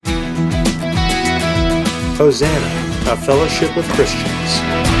Hosanna, a fellowship with Christians.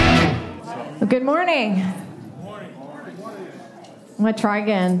 Good morning. I'm going to try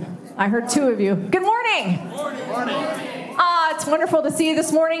again. I heard two of you. Good morning. It's wonderful to see you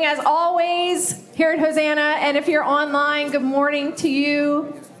this morning, as always, here at Hosanna. And if you're online, good morning to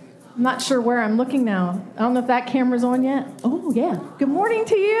you. I'm not sure where I'm looking now. I don't know if that camera's on yet. Oh, yeah. Good morning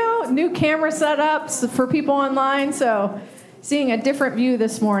to you. New camera setups for people online, so seeing a different view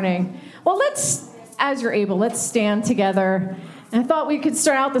this morning. Well, as you're able, let's stand together. And I thought we could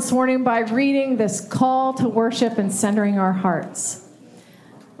start out this morning by reading this call to worship and centering our hearts.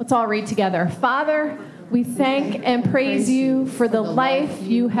 Let's all read together. Father, we thank and praise you for the life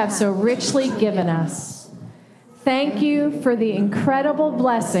you have so richly given us. Thank you for the incredible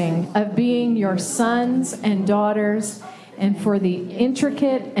blessing of being your sons and daughters, and for the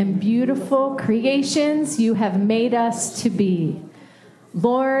intricate and beautiful creations you have made us to be.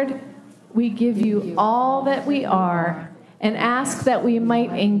 Lord, we give you all that we are and ask that we might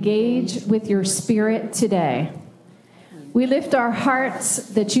engage with your Spirit today. We lift our hearts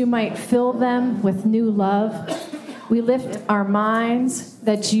that you might fill them with new love. We lift our minds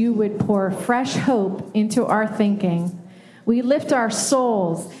that you would pour fresh hope into our thinking. We lift our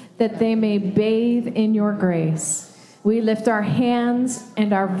souls that they may bathe in your grace. We lift our hands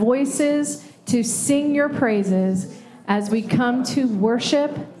and our voices to sing your praises as we come to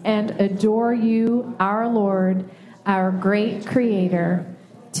worship and adore you, our Lord, our great Creator.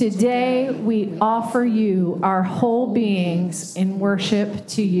 Today we offer you our whole beings in worship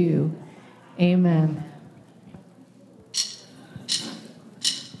to you. Amen.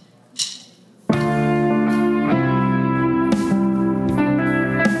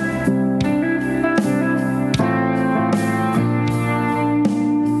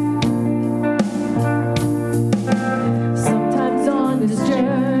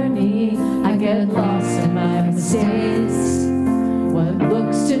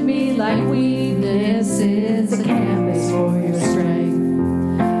 Like weakness is a canvas for your strength.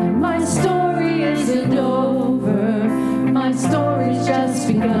 And my story isn't over, my story's just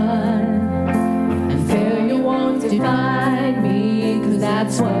begun. And failure won't define me, 'cause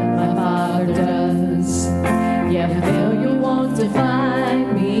that's what my Father does. Yeah, failure won't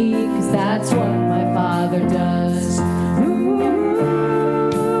define me, 'cause that's what my Father does.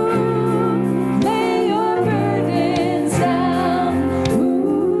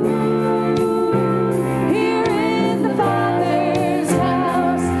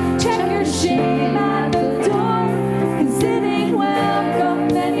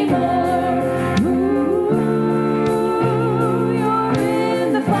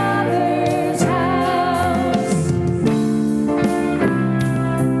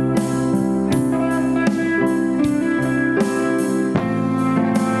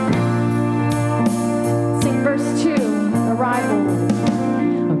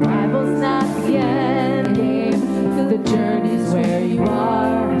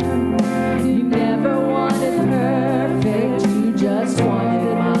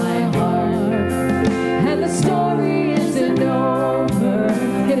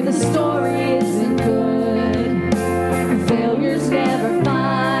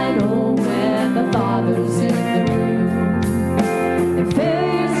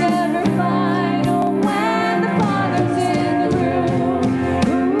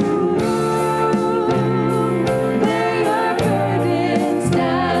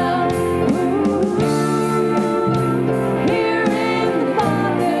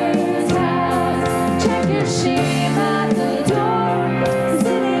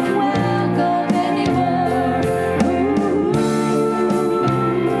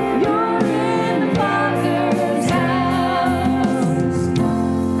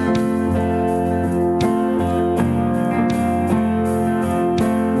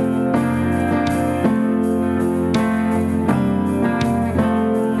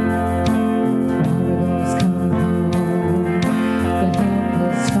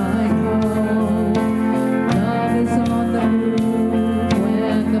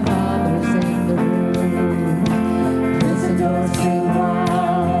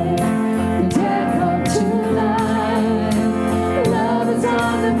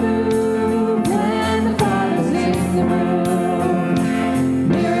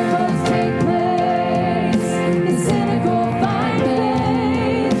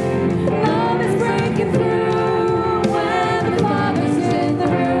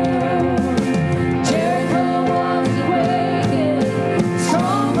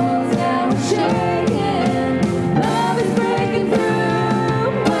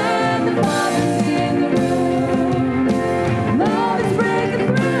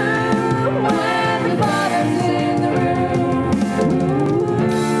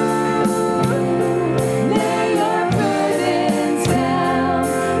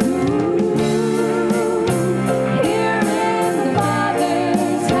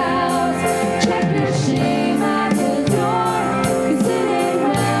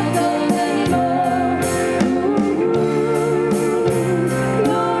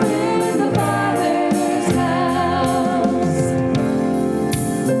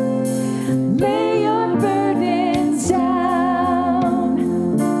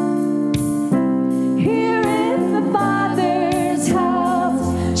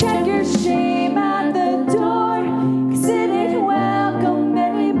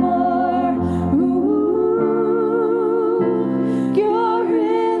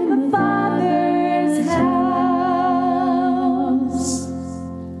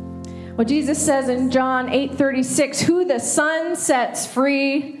 Well, Jesus says in John 8:36, who the Son sets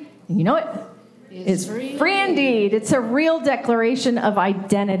free, you know it, is free indeed. It's a real declaration of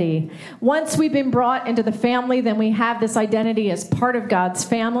identity. Once we've been brought into the family, then we have this identity as part of God's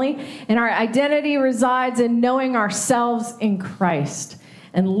family. And our identity resides in knowing ourselves in Christ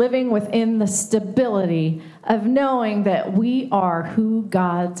and living within the stability of knowing that we are who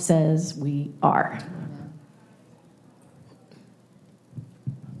God says we are.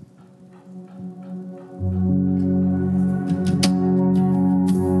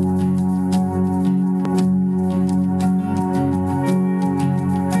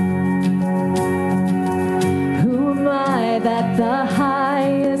 That the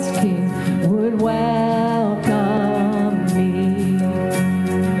highest king would welcome me.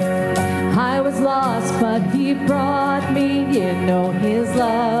 I was lost, but he brought me. You know his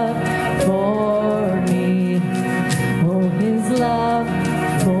love for me. Oh, his love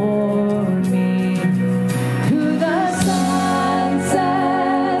for me. Who the Son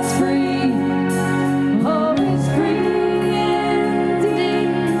sets free, oh, is free indeed.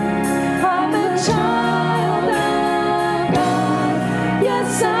 I'm a child.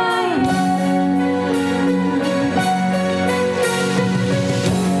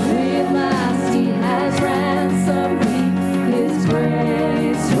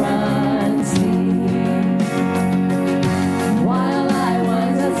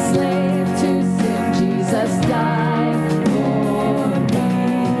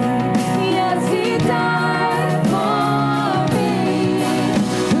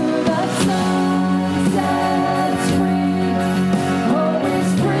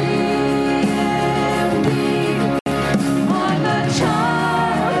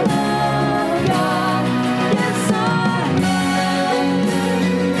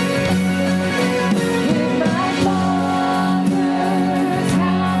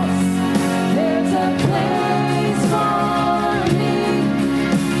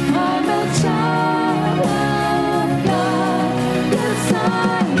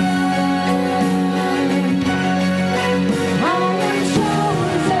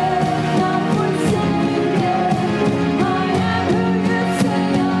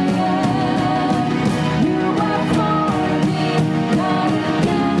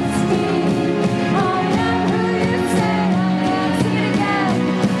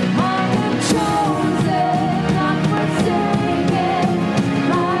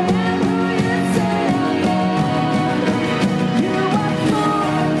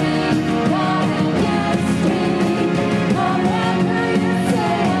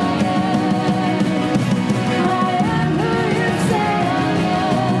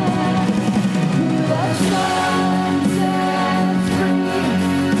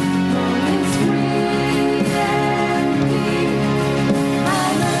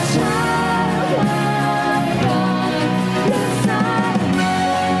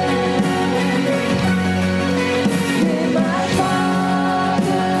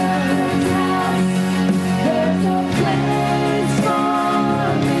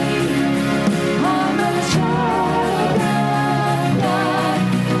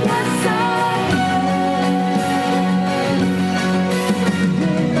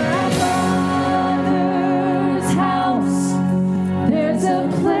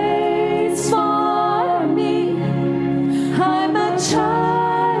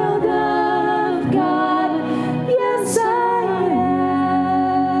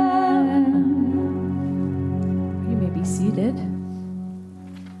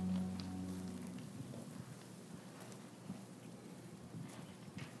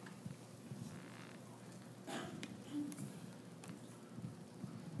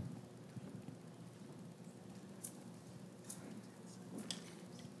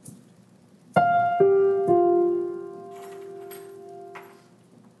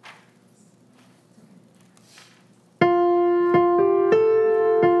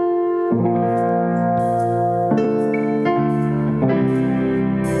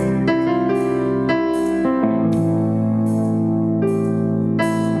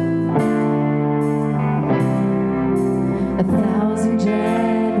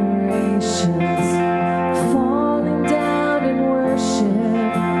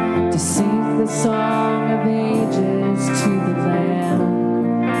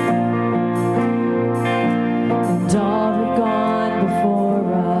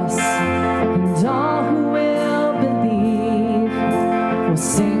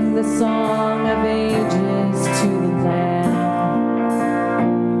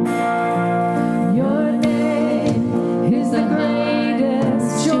 Your name is the greatest.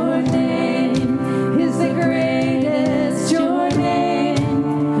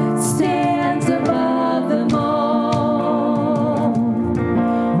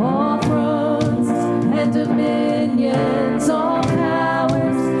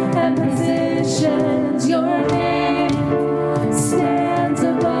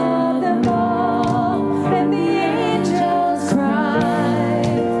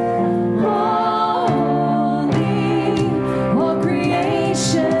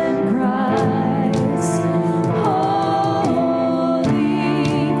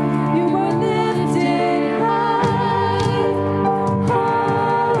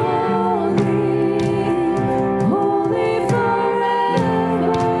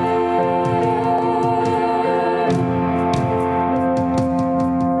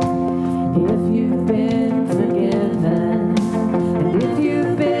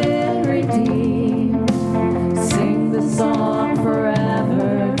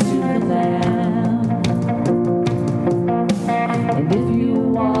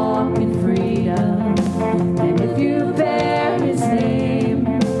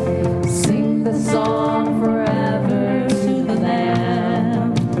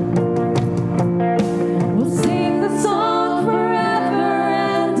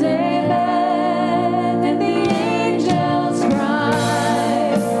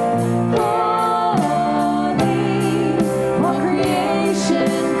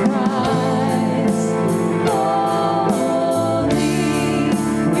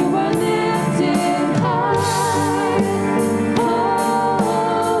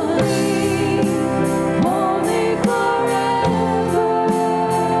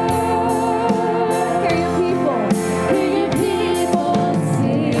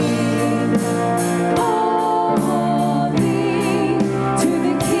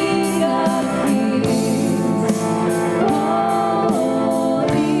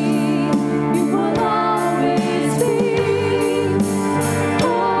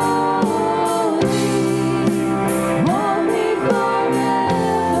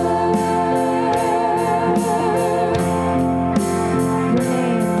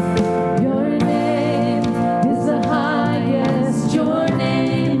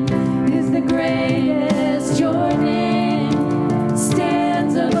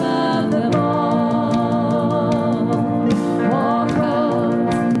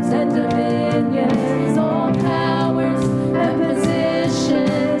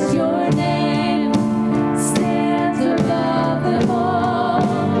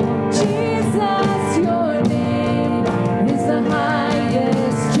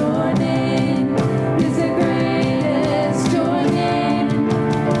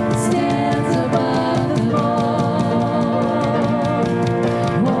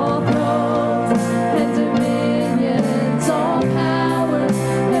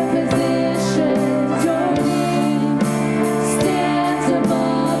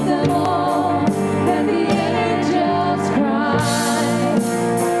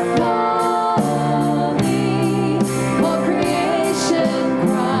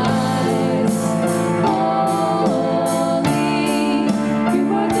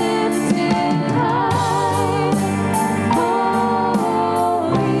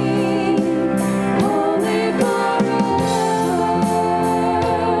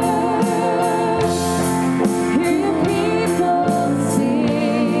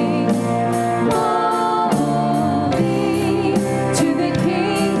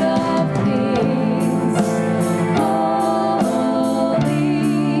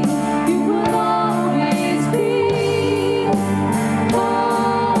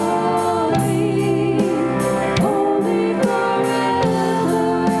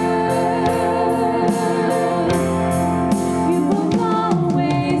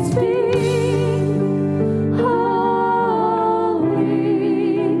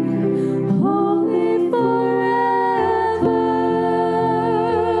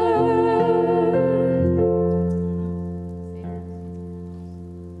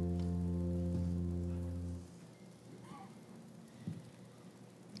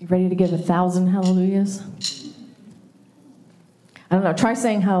 ready to give 1,000 hallelujahs? I don't know. Try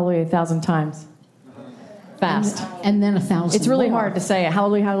saying hallelujah 1,000 times. Fast. And then 1,000 It's really more. hard to say it.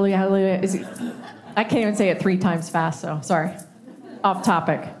 Hallelujah, hallelujah, hallelujah. I can't even say it 3 times fast, so sorry. Off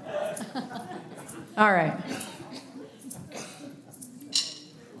topic. All right.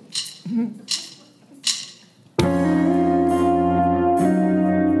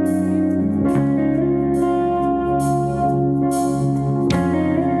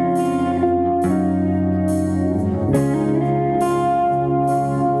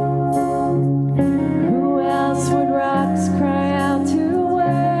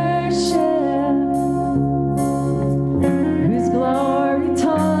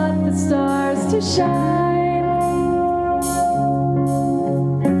 Shine.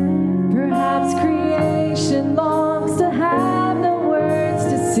 Perhaps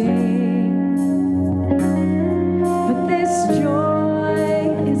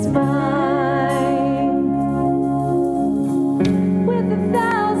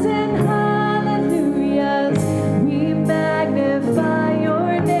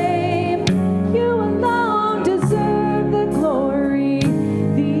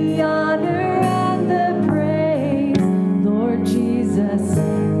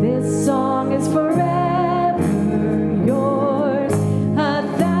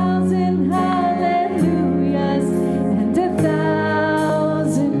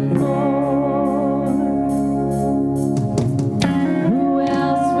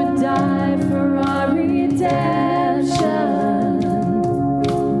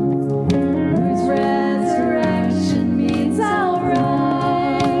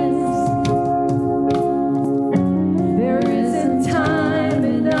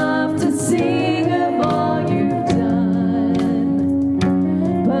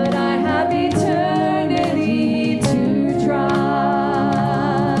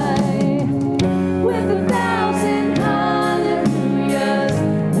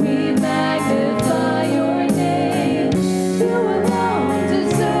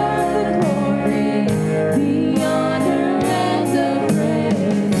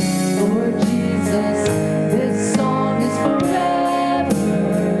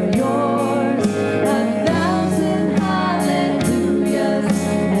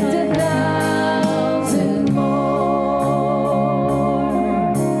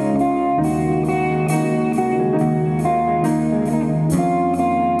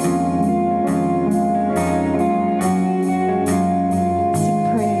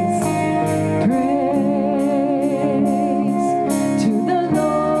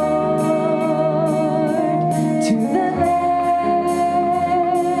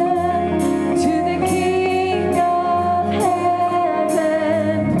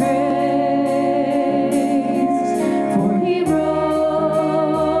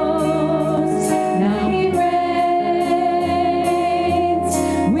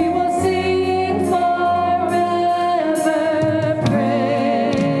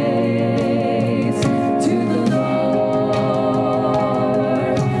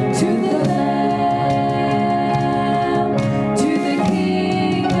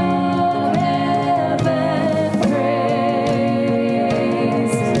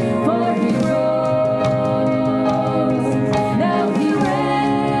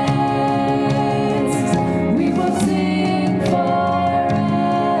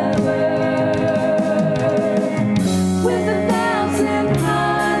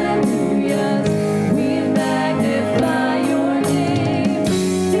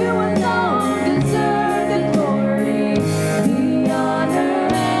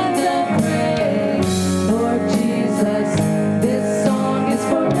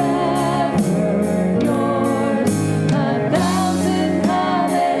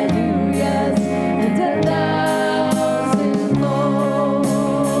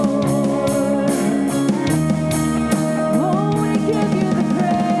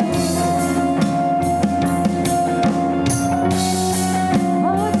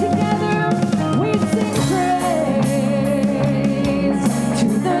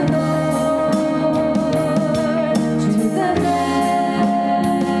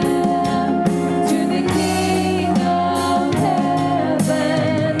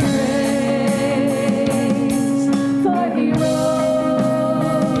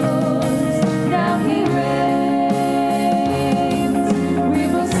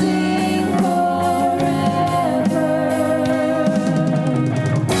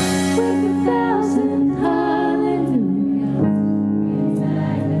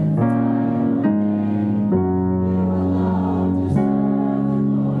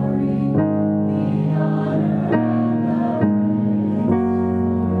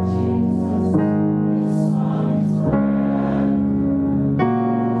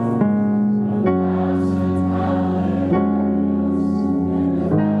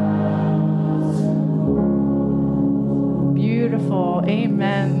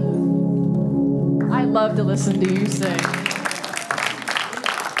to listen to you sing.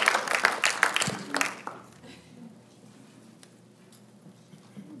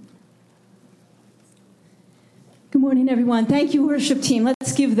 Good morning, everyone. Thank you, worship team.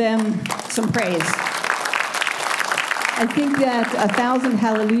 Let's give them some praise. I think that 1,000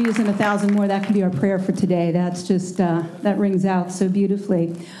 hallelujahs and 1,000 more, that can be our prayer for today. That's just, that rings out so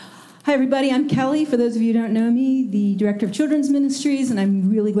beautifully. Hi, everybody. I'm Kelly. For those of you who don't know me, the Director of Children's Ministries, and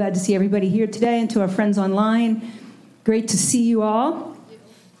I'm really glad to see everybody here today, and to our friends online. Great to see you all.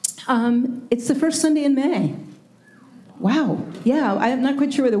 It's the first Sunday in May. Wow. Yeah, I'm not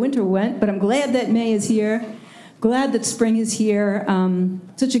quite sure where the winter went, but I'm glad that May is here. Glad that spring is here.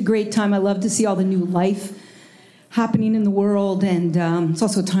 Such a great time. I love to see all the new life happening in the world, and it's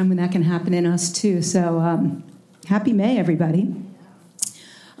also a time when that can happen in us too. So happy May, everybody.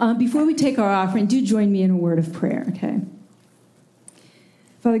 Before we take our offering, do join me in a word of prayer, okay?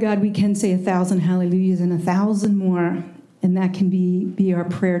 Father God, we can say 1,000 hallelujahs and 1,000 more, and that can be our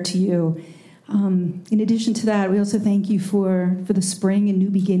prayer to you. In addition to that, we also thank you for the spring and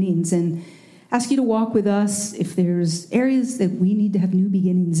new beginnings, and ask you to walk with us if there's areas that we need to have new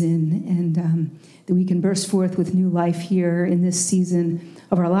beginnings in, and that we can burst forth with new life here in this season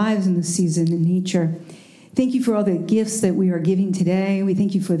of our lives, in this season in nature. Thank you for all the gifts that we are giving today. We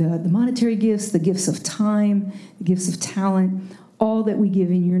thank you for the monetary gifts, the gifts of time, the gifts of talent, all that we give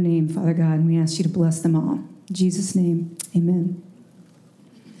in your name, Father God, and we ask you to bless them all. In Jesus' name, amen.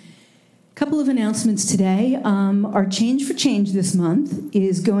 Couple of announcements today. Our Change for Change this month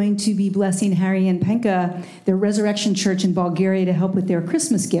is going to be blessing Harry and Penka, their Resurrection Church in Bulgaria, to help with their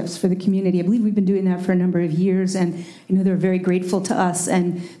Christmas gifts for the community. I believe we've been doing that for a number of years, and I know they're very grateful to us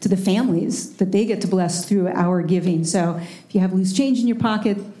and to the families that they get to bless through our giving. So if you have loose change in your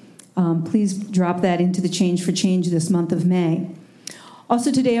pocket, please drop that into the Change for Change this month of May.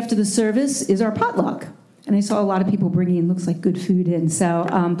 Also today after the service is our potluck. And I saw a lot of people bringing, looks like, good food in. So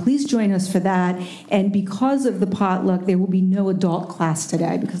please join us for that. And because of the potluck, there will be no adult class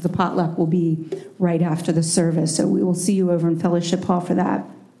today because the potluck will be right after the service. So we will see you over in Fellowship Hall for that.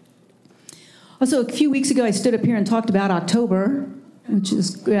 Also, a few weeks ago, I stood up here and talked about October, which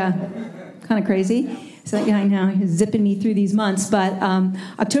is kind of crazy. So yeah, I know, he's zipping me through these months. But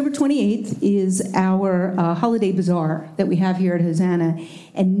October 28th is our holiday bazaar that we have here at Hosanna.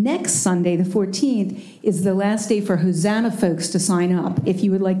 And next Sunday, the 14th, is the last day for Hosanna folks to sign up if you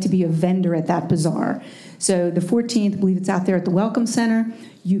would like to be a vendor at that bazaar. So the 14th, I believe it's out there at the Welcome Center.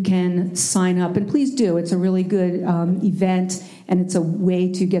 You can sign up, and please do. It's a really good event, and it's a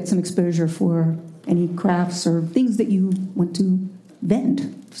way to get some exposure for any crafts or things that you want to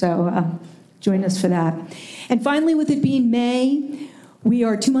vend. So join us for that. And finally, with it being May, we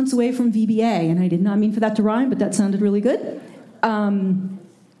are 2 months away from VBA, and I did not mean for that to rhyme, but that sounded really good.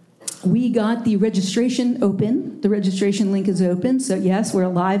 We got the registration open. The registration link is open, so yes, we're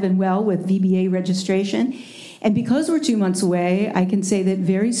alive and well with VBA registration. And because we're 2 months away, I can say that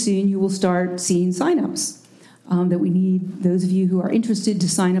very soon you will start seeing signups. That we need those of you who are interested to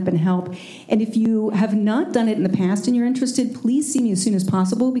sign up and help. And if you have not done it in the past and you're interested, please see me as soon as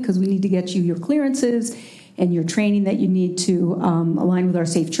possible because we need to get you your clearances and your training that you need to align with our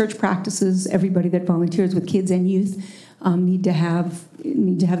safe church practices. Everybody that volunteers with kids and youth need to have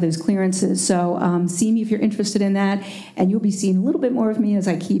those clearances. So see me if you're interested in that, and you'll be seeing a little bit more of me as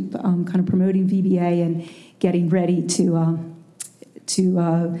I keep kind of promoting VBA and getting ready to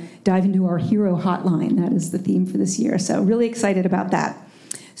dive into our hero hotline. That is the theme for this year. So really excited about that.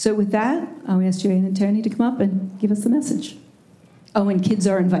 So with that, I'll ask Joanne and Tony to come up and give us the message. Oh, and kids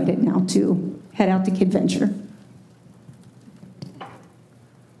are invited now to head out to Kid Venture.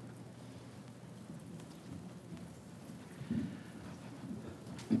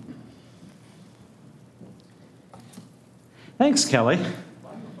 Thanks, Kelly.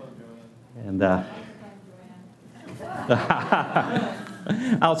 And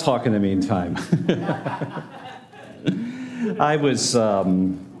I'll talk in the meantime. I was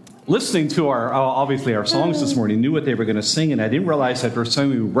listening to our songs this morning, knew what they were going to sing, and I didn't realize that there were so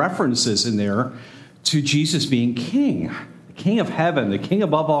many references in there to Jesus being king, the king of heaven, the king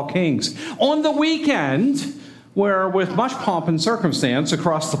above all kings. On the weekend, where with much pomp and circumstance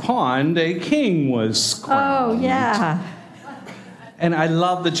across the pond, a king was crowned. Oh, yeah. And I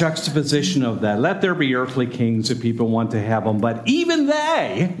love the juxtaposition of that. Let there be earthly kings if people want to have them, but even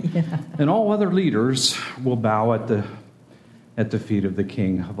they and all other leaders will bow at the feet of the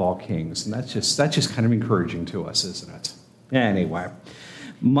King of all kings. And that's just kind of encouraging to us, isn't it? Anyway,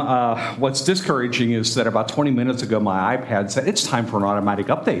 what's discouraging is that about 20 minutes ago, my iPad said, it's time for an automatic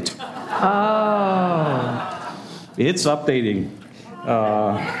update. Oh. It's updating.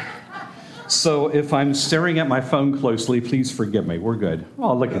 So if I'm staring at my phone closely, please forgive me. We're good.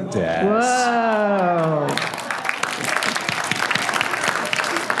 Oh, look at that. Whoa.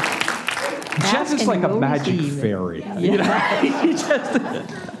 Jeff is like a magic fairy. Yeah. You know,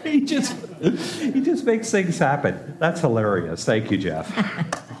 he just makes things happen. That's hilarious. Thank you, Jeff.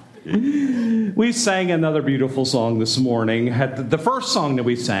 We sang another beautiful song this morning. The first song that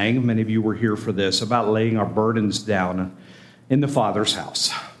we sang, many of you were here for this, about laying our burdens down in the Father's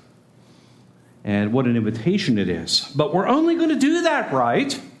house. And what an invitation it is. But we're only going to do that,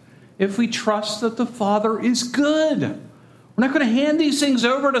 right, if we trust that the Father is good. We're not going to hand these things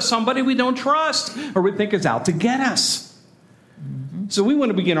over to somebody we don't trust or we think is out to get us. Mm-hmm. So we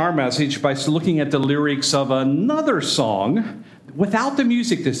want to begin our message by looking at the lyrics of another song without the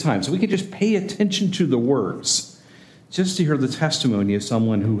music this time, so we can just pay attention to the words, just to hear the testimony of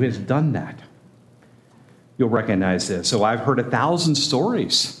someone who has done that. You'll recognize this. So I've heard 1,000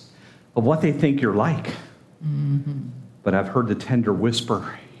 stories of what they think you're like, mm-hmm. but I've heard the tender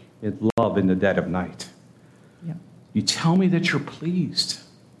whisper in love in the dead of night. Yep. You tell me that you're pleased,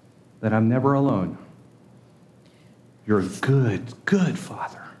 that I'm never alone. You're a good, good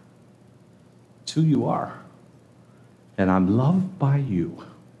Father. It's who you are. And I'm loved by you.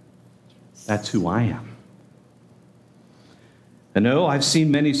 That's who I am. I know I've seen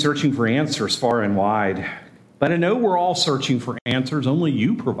many searching for answers far and wide, but I know we're all searching for answers only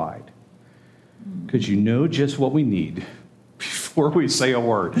you provide. Because you know just what we need before we say a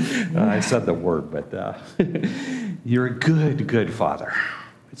word. I said the word, but you're a good, good Father.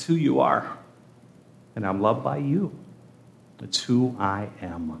 It's who you are. And I'm loved by you. It's who I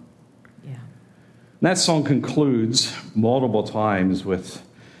am. Yeah. And that song concludes multiple times with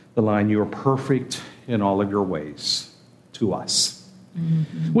the line, you are perfect in all of your ways to us,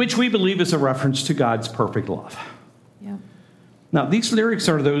 mm-hmm. which we believe is a reference to God's perfect love. Yeah. Now, these lyrics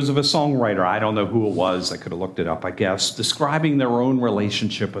are those of a songwriter. I don't know who it was. I could have looked it up, I guess, describing their own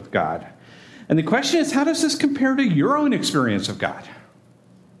relationship with God. And the question is, how does this compare to your own experience of God?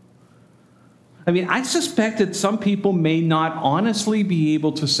 I mean, I suspect that some people may not honestly be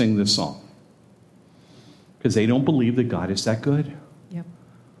able to sing this song because they don't believe that God is that good. Yep.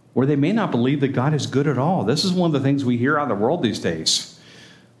 Or they may not believe that God is good at all. This is one of the things we hear out in the world these days.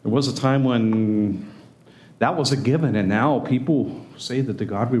 There was a time when that was a given, and now people say that the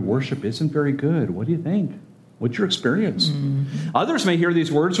God we worship isn't very good. What do you think? What's your experience? Mm-hmm. Others may hear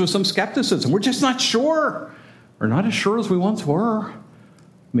these words with some skepticism. We're just not sure. We're not as sure as we once were.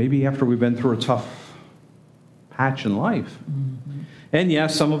 Maybe after we've been through a tough patch in life. Mm-hmm. And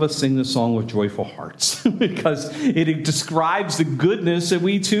yes, some of us sing this song with joyful hearts because it describes the goodness that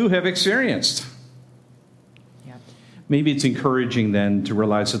we too have experienced. Yep. Maybe it's encouraging then to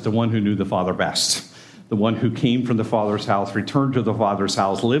realize that the one who knew the Father best, the one who came from the Father's house, returned to the Father's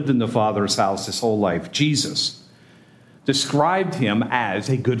house, lived in the Father's house his whole life, Jesus, described him as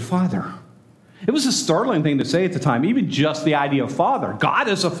a good Father. It was a startling thing to say at the time, even just the idea of Father. God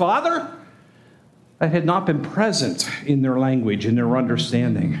as a Father? That had not been present in their language, in their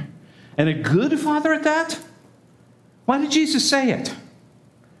understanding. And a good Father at that? Why did Jesus say it?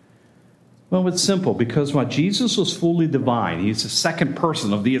 Well, it's simple, because while Jesus was fully divine, he's the second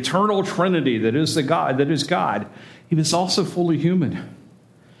person of the eternal Trinity that is God, he was also fully human.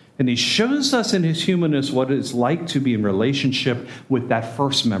 And he shows us in his humanness what it's like to be in relationship with that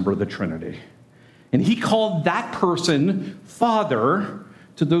first member of the Trinity. And he called that person Father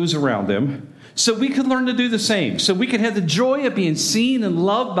to those around him, so we could learn to do the same. So we could have the joy of being seen and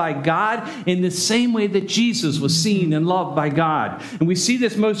loved by God in the same way that Jesus was seen and loved by God. And we see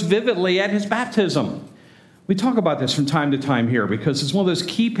this most vividly at his baptism. We talk about this from time to time here because it's one of those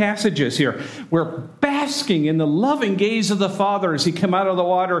key passages here. We're basking in the loving gaze of the Father as he came out of the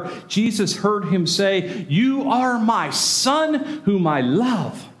water. Jesus heard him say, "You are my Son whom I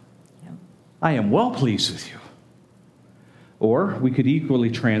love. I am well pleased with you." Or we could equally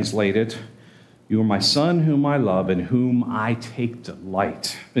translate it, "You are my Son whom I love and whom I take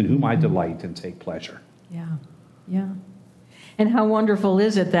delight, in whom I delight and take pleasure." Yeah, yeah. And how wonderful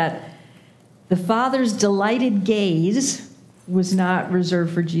is it that the Father's delighted gaze was not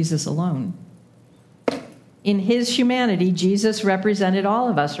reserved for Jesus alone. In his humanity, Jesus represented all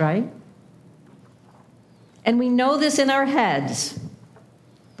of us, right? And we know this in our heads,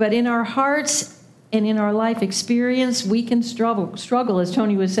 but in our hearts and in our life experience, we can struggle, as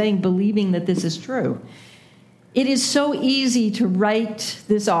Tony was saying, believing that this is true. It is so easy to write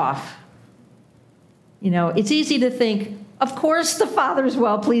this off. You know, it's easy to think, of course the Father's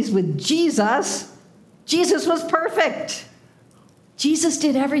well pleased with Jesus. Jesus was perfect. Jesus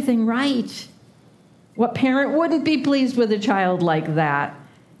did everything right. What parent wouldn't be pleased with a child like that?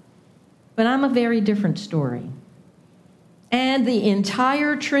 But I'm a very different story. And the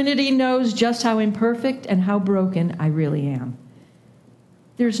entire Trinity knows just how imperfect and how broken I really am.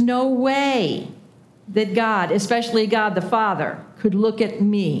 There's no way that God, especially God the Father, could look at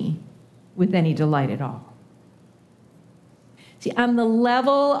me with any delight at all. See, on the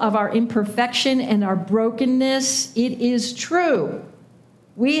level of our imperfection and our brokenness, it is true.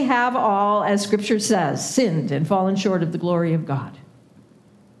 We have all, as Scripture says, sinned and fallen short of the glory of God.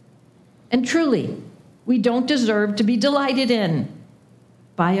 And truly, we don't deserve to be delighted in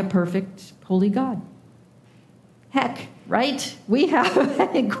by a perfect, holy God. Heck, right? We have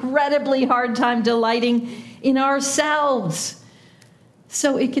an incredibly hard time delighting in ourselves.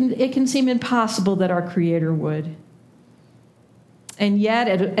 So it can seem impossible that our Creator would. And yet,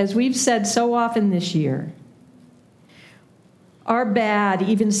 as we've said so often this year, our bad,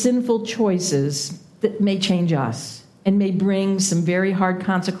 even sinful choices that may change us and may bring some very hard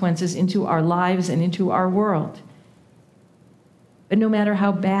consequences into our lives and into our world. But no matter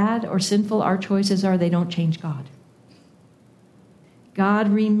how bad or sinful our choices are, they don't change God. God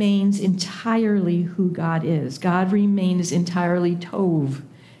remains entirely who God is. God remains entirely tov,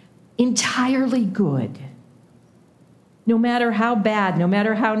 entirely good. No matter how bad, no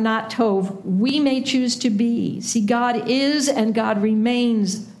matter how not tov, we may choose to be. See, God is and God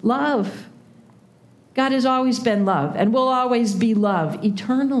remains love. God has always been love and will always be love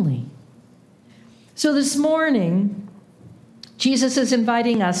eternally. So this morning, Jesus is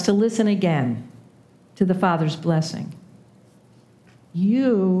inviting us to listen again to the Father's blessing.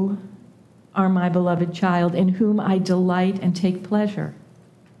 You are my beloved child in whom I delight and take pleasure.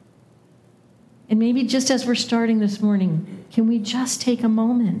 And maybe just as we're starting this morning, can we just take a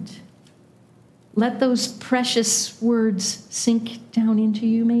moment? Let those precious words sink down into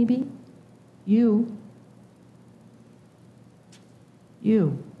you, maybe. You,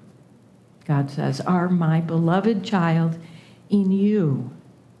 God says, are my beloved child. In you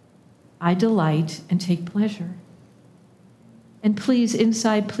I delight and take pleasure. And please,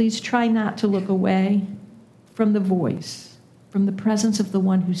 inside, please try not to look away from the voice, from the presence of the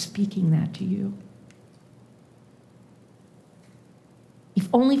one who's speaking that to you. If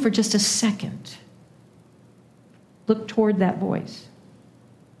only for just a second, look toward that voice.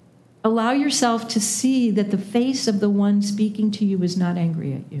 Allow yourself to see that the face of the one speaking to you is not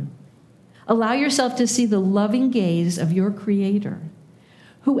angry at you. Allow yourself to see the loving gaze of your Creator,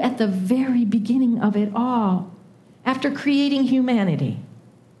 who at the very beginning of it all, after creating humanity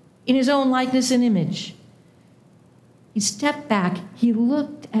in his own likeness and image, he stepped back, he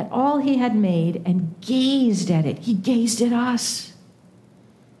looked at all he had made and gazed at it. He gazed at us.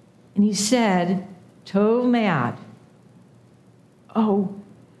 And he said, Tov me'ad. Oh,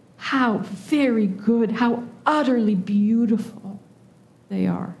 how very good, how utterly beautiful they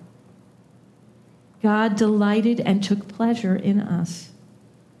are. God delighted and took pleasure in us.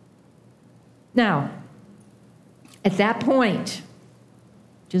 Now, at that point,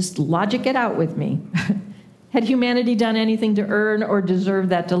 just logic it out with me. Had humanity done anything to earn or deserve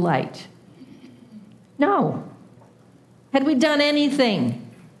that delight? No. Had we done anything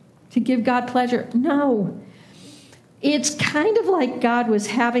to give God pleasure? No. It's kind of like God was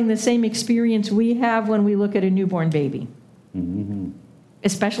having the same experience we have when we look at a newborn baby. Mm-hmm.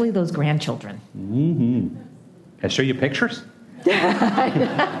 Especially those grandchildren. Mm-hmm. Can I show you pictures?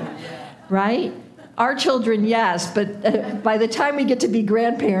 Right? Our children, yes, but by the time we get to be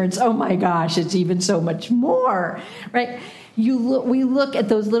grandparents, oh my gosh, it's even so much more, right? We look at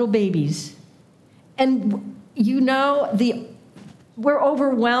those little babies, and we're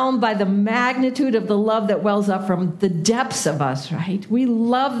overwhelmed by the magnitude of the love that wells up from the depths of us, right? We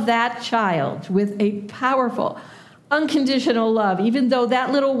love that child with a powerful, unconditional love, even though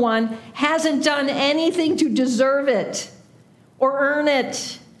that little one hasn't done anything to deserve it or earn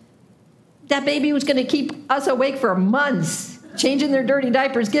it. That baby was going to keep us awake for months, changing their dirty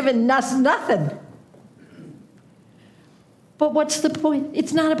diapers, giving us nothing. But what's the point?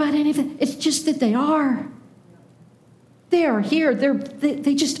 It's not about anything. It's just that they are. They are here.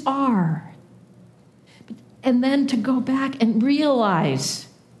 They just are. And then to go back and realize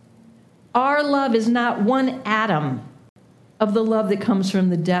our love is not one atom of the love that comes from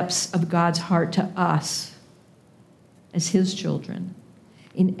the depths of God's heart to us as his children.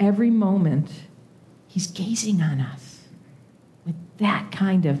 In every moment, he's gazing on us with that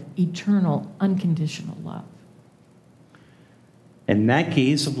kind of eternal, unconditional love. And that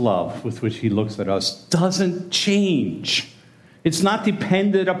gaze of love with which he looks at us doesn't change. It's not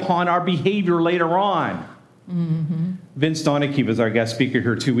dependent upon our behavior later on. Vince Donahue was our guest speaker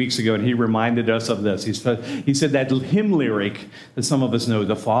here 2 weeks ago, and he reminded us of this. He said that hymn lyric that some of us know,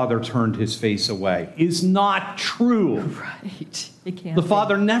 "The Father turned his face away," is not true. Right. It can't The be.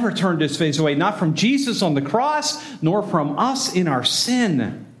 Father never turned his face away, not from Jesus on the cross, nor from us in our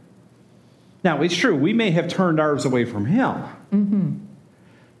sin. Now, it's true, we may have turned ours away from him,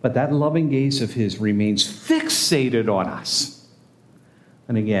 but that loving gaze of his remains fixated on us.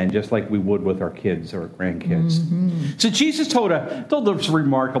 And again, just like we would with our kids or grandkids. So Jesus told this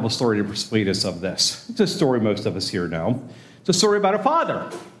remarkable story to persuade us of this. It's a story most of us here know. It's a story about a father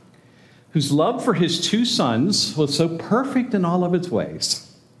whose love for his two sons was so perfect in all of its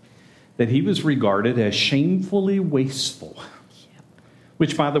ways that he was regarded as shamefully wasteful.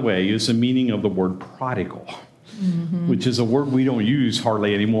 Which, by the way, is the meaning of the word prodigal, which is a word we don't use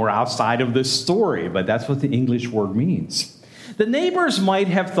hardly anymore outside of this story, but that's what the English word means. The neighbors might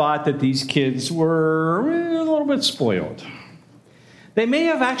have thought that these kids were a little bit spoiled. They may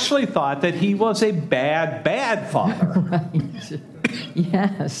have actually thought that he was a bad father. Right.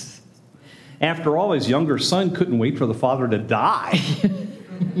 Yes. After all, his younger son couldn't wait for the father to die.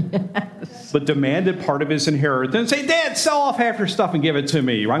 But demanded part of his inheritance. Say, "Dad, sell off half your stuff and give it to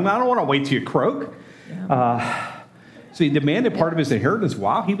me. I don't want to wait till you croak." So he demanded part of his inheritance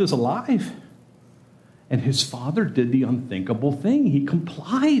while he was alive. And his father did the unthinkable thing. He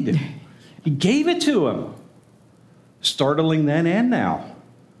complied. He gave it to him. Startling then and now.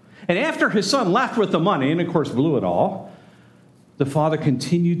 And after his son left with the money, and of course blew it all, the father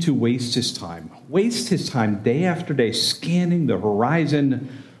continued to waste his time day after day, scanning the horizon,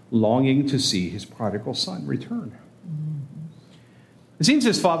 longing to see his prodigal son return. It seems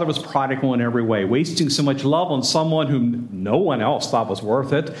his father was prodigal in every way, wasting so much love on someone whom no one else thought was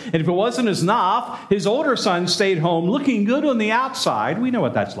worth it. And if it wasn't enough, his older son stayed home looking good on the outside. We know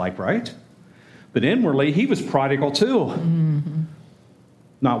what that's like, right? But inwardly, he was prodigal too.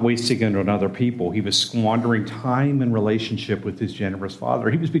 Not wasting it on other people. He was squandering time in relationship with his generous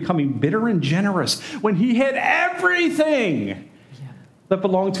father. He was becoming bitter and generous when he had everything that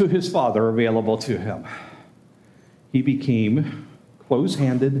belonged to his father available to him. He became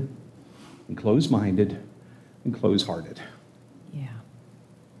close-handed and close-minded and close-hearted. Yeah.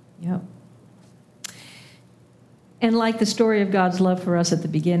 Yep. And like the story of God's love for us at the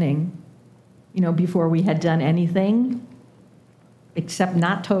beginning, before we had done anything except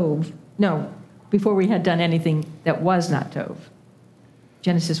not Tov. No, before we had done anything that was not Tov.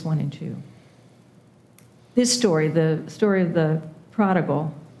 Genesis 1 and 2. This story, the story of the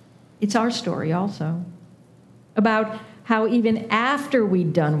prodigal, it's our story also. About how even after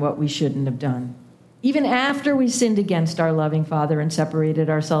we'd done what we shouldn't have done, even after we sinned against our loving Father and separated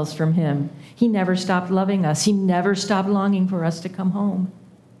ourselves from him, he never stopped loving us. He never stopped longing for us to come home.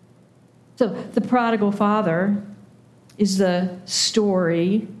 So the prodigal father is the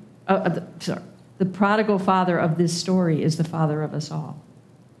story, the prodigal father of this story is the father of us all.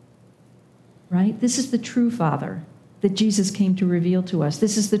 Right? This is the true father that Jesus came to reveal to us.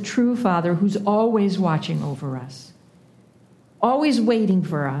 This is the true father who's always watching over us, always waiting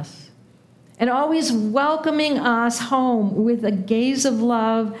for us, and always welcoming us home with a gaze of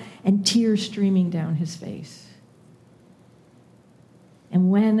love and tears streaming down his face. And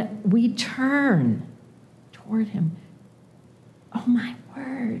when we turn toward him, oh my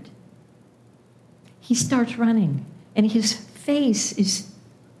word, he starts running, and his face is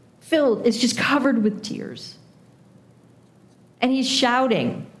filled, it's just covered with tears. And he's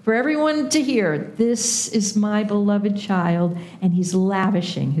shouting for everyone to hear, "This is my beloved child," and he's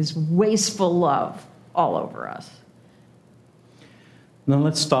lavishing his wasteful love all over us. Now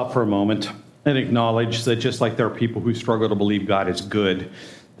let's stop for a moment and acknowledge that just like there are people who struggle to believe God is good,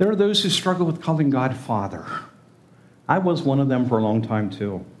 there are those who struggle with calling God Father. I was one of them for a long time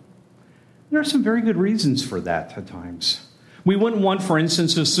too. There are some very good reasons for that at times. We wouldn't want, for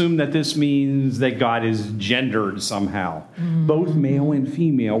instance, to assume that this means that God is gendered somehow. Both male and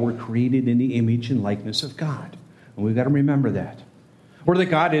female were created in the image and likeness of God. And we've got to remember that. Or that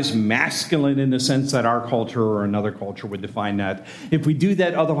God is masculine in the sense that our culture or another culture would define that. If we do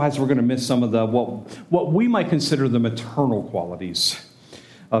that, otherwise we're going to miss some of the what we might consider the maternal qualities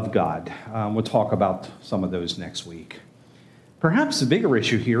of God. We'll talk about some of those next week. Perhaps the bigger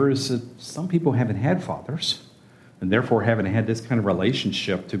issue here is that some people haven't had fathers, and therefore haven't had this kind of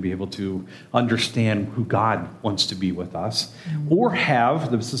relationship to be able to understand who God wants to be with us. Or have,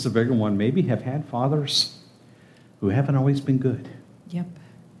 this is a bigger one, maybe have had fathers who haven't always been good. Yep.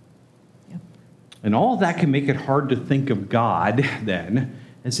 And all that can make it hard to think of God, then,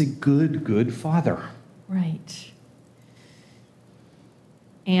 as a good father. Right.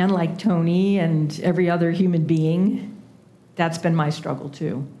 And like Tony and every other human being, that's been my struggle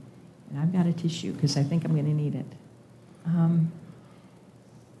too. And I've got a tissue because I think I'm going to need it.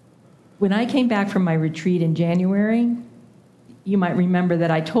 When I came back from my retreat in January, you might remember that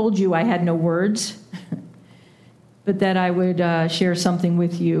I told you I had no words, but that I would share something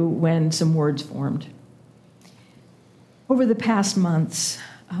with you when some words formed. Over the past months,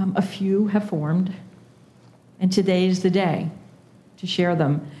 a few have formed, and today is the day to share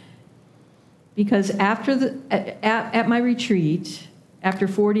them. Because at my retreat, after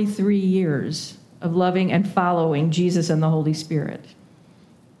 43 years of loving and following Jesus and the Holy Spirit,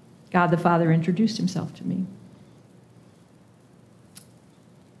 God the Father introduced himself to me.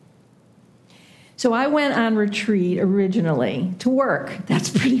 So I went on retreat originally to work. That's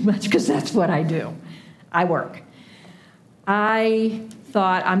pretty much because that's what I do. I work. I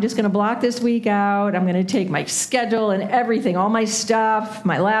thought, I'm just going to block this week out. I'm going to take my schedule and everything, all my stuff,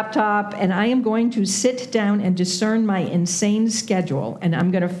 my laptop, and I am going to sit down and discern my insane schedule. And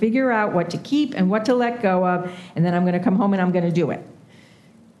I'm going to figure out what to keep and what to let go of. And then I'm going to come home and I'm going to do it.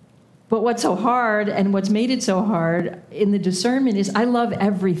 But what's so hard and what's made it so hard in the discernment is I love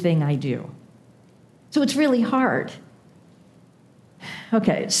everything I do. So it's really hard.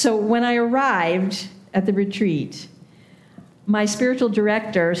 Okay, so when I arrived at the retreat, my spiritual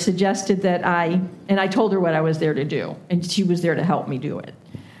director suggested that I told her what I was there to do, and she was there to help me do it.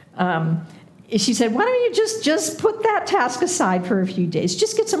 She said, why don't you just put that task aside for a few days,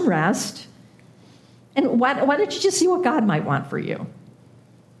 just get some rest, and why don't you just see what God might want for you?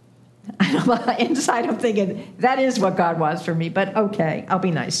 Inside I'm thinking, that is what God wants for me, but okay, I'll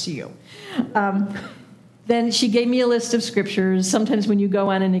be nice to you. Then she gave me a list of scriptures. Sometimes when you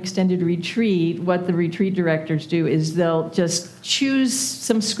go on an extended retreat, what the retreat directors do is they'll just choose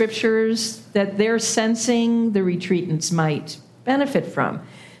some scriptures that they're sensing the retreatants might benefit from.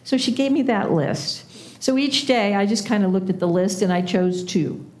 So she gave me that list. So each day I just kind of looked at the list and I chose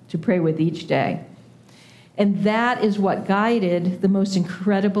two to pray with each day. And that is what guided the most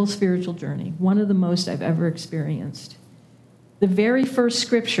incredible spiritual journey, one of the most I've ever experienced. The very first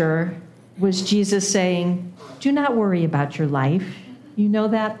scripture was Jesus saying, do not worry about your life. You know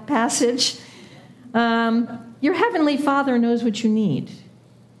that passage? Your heavenly Father knows what you need.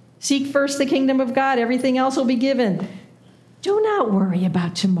 Seek first the kingdom of God. Everything else will be given. Do not worry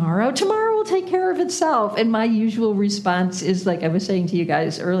about tomorrow. Tomorrow will take care of itself. And my usual response is, like I was saying to you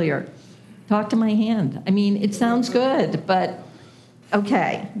guys earlier, talk to my hand. I mean, it sounds good, but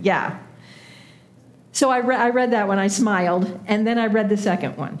okay, yeah. So I read that one. I smiled. And then I read the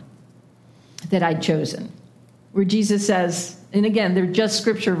second one that I'd chosen, where Jesus says, and again, they're just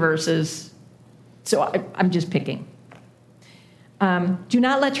scripture verses, so I'm just picking. Do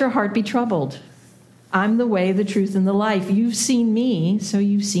not let your heart be troubled. I'm the way, the truth, and the life. You've seen me, so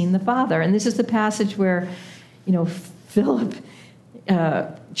you've seen the Father. And this is the passage where, Philip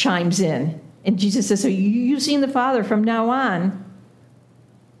chimes in, and Jesus says, so you've seen the Father. From now on,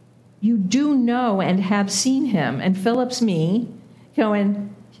 you do know and have seen him. And Philip's me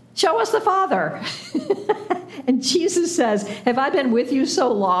going, show us the Father. And Jesus says, have I been with you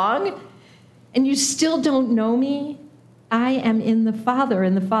so long and you still don't know me? I am in the Father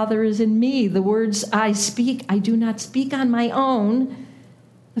and the Father is in me. The words I speak, I do not speak on my own.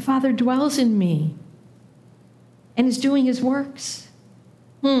 The Father dwells in me and is doing his works.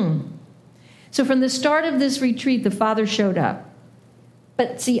 So from the start of this retreat, the Father showed up.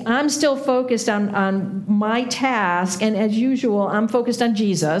 But see, I'm still focused on my task, and as usual, I'm focused on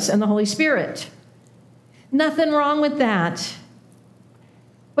Jesus and the Holy Spirit. Nothing wrong with that.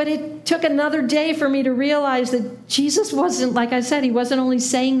 But it took another day for me to realize that Jesus wasn't, like I said, he wasn't only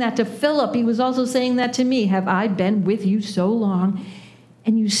saying that to Philip, he was also saying that to me. Have I been with you so long,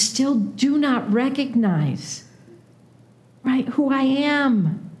 and you still do not recognize, right, who I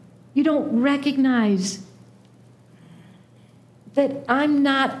am? You don't recognize that I'm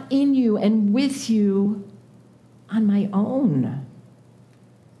not in you and with you on my own.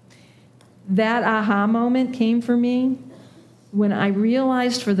 That aha moment came for me when I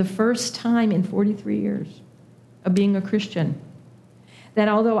realized for the first time in 43 years of being a Christian that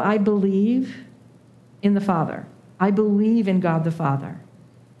although I believe in the Father, I believe in God the Father,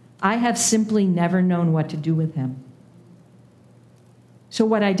 I have simply never known what to do with him. So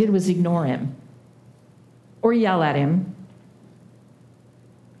what I did was ignore him or yell at him,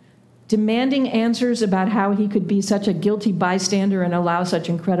 demanding answers about how he could be such a guilty bystander and allow such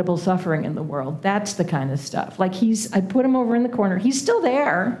incredible suffering in the world. That's the kind of stuff. Like I put him over in the corner. He's still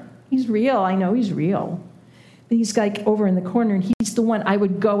there. He's real. I know he's real. But he's like over in the corner, and he's the one I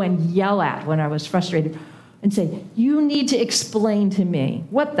would go and yell at when I was frustrated. and say, you need to explain to me.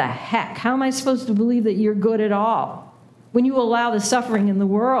 What the heck? How am I supposed to believe that you're good at all when you allow the suffering in the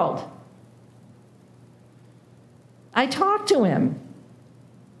world? I talked to him.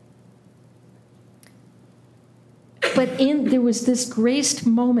 But there was this graced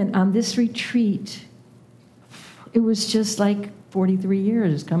moment on this retreat. It was just like 43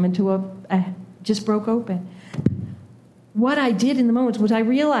 years coming to just broke open. What I did in the moment was I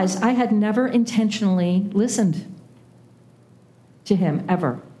realized I had never intentionally listened to him,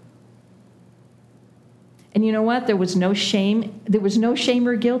 ever. And you know what? There was no shame. There was no shame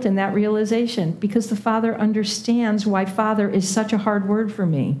or guilt in that realization, because the Father understands why Father is such a hard word for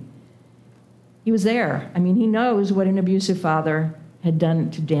me. He was there. I mean, he knows what an abusive father had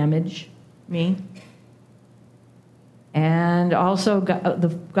done to damage me. And also,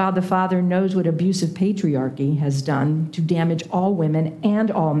 God the Father knows what abusive patriarchy has done to damage all women and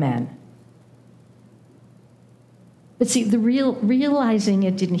all men. But see, the realizing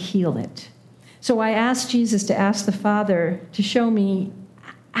it didn't heal it. So I asked Jesus to ask the Father to show me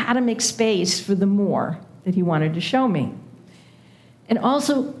how to make space for the more that he wanted to show me. And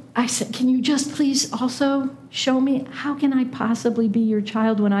also, I said, can you just please also show me, how can I possibly be your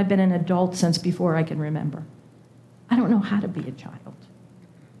child when I've been an adult since before I can remember? I don't know how to be a child.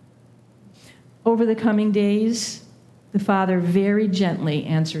 Over the coming days, the Father very gently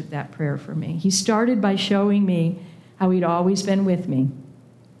answered that prayer for me. He started by showing me how he'd always been with me.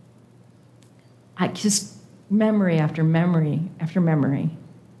 I just, memory after memory after memory.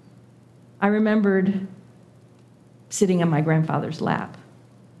 I remembered sitting on my grandfather's lap.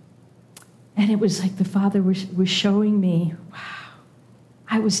 And it was like the Father was showing me, wow,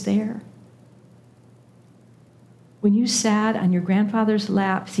 I was there. When you sat on your grandfather's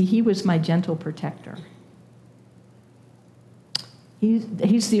lap, see, he was my gentle protector.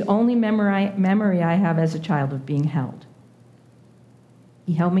 He's the only memory I have as a child of being held.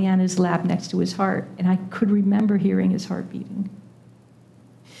 He held me on his lap next to his heart, and I could remember hearing his heart beating.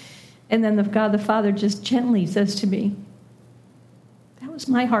 And then God the Father just gently says to me, that was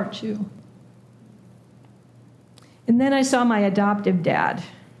my heart too. And then I saw my adoptive dad,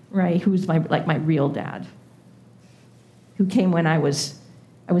 right, who's my real dad, who came when I was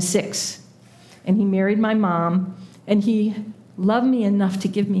 6. And he married my mom, and he loved me enough to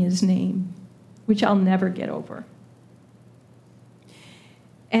give me his name, which I'll never get over.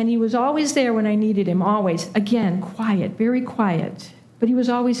 And he was always there when I needed him, always. Again, quiet, very quiet, but he was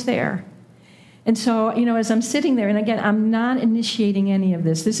always there. And so, as I'm sitting there, and again, I'm not initiating any of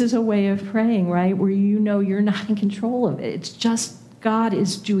this. This is a way of praying, right, where you're not in control of it. It's just God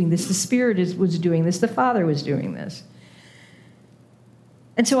is doing this. The Spirit was doing this. The Father was doing this.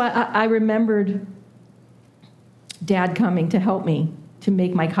 And so I remembered Dad coming to help me to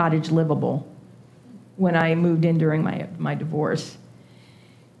make my cottage livable when I moved in during my divorce.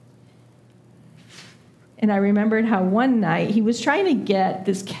 And I remembered how one night he was trying to get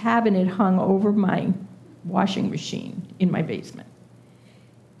this cabinet hung over my washing machine in my basement.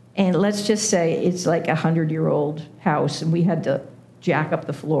 And let's just say it's like a 100-year-old house, and we had to jack up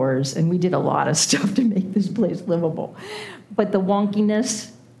the floors, and we did a lot of stuff to make this place livable. But the wonkiness,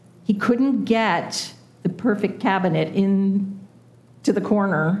 he couldn't get the perfect cabinet in to the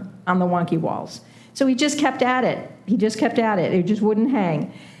corner on the wonky walls. So he just kept at it. It just wouldn't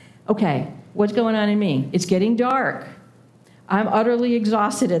hang. Okay. What's going on in me? It's getting dark. I'm utterly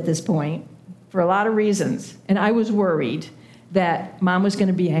exhausted at this point for a lot of reasons. And I was worried that Mom was going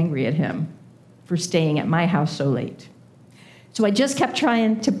to be angry at him for staying at my house so late. So I just kept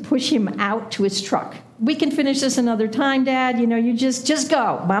trying to push him out to his truck. We can finish this another time, Dad. You just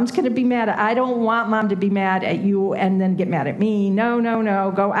go. Mom's going to be mad. I don't want Mom to be mad at you and then get mad at me. No.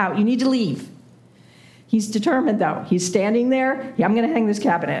 Go out. You need to leave. He's determined, though. He's standing there. Yeah, I'm going to hang this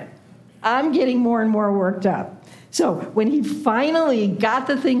cabinet. I'm getting more and more worked up. So when he finally got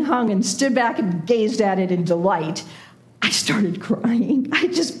the thing hung and stood back and gazed at it in delight, I started crying.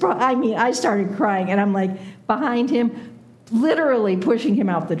 I started crying, and I'm like behind him, literally pushing him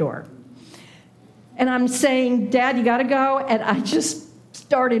out the door. And I'm saying, Dad, you got to go. And I just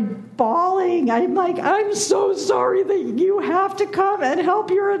started bawling. I'm like, I'm so sorry that you have to come and help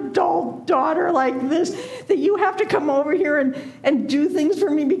your adult daughter like this, that you have to come over here and do things for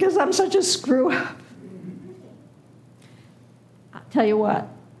me because I'm such a screw up. I'll tell you what,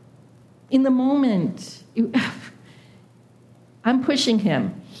 in the moment, I'm pushing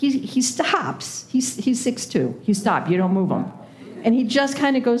him. He stops. He's 6'2". He stopped. You don't move him. And he just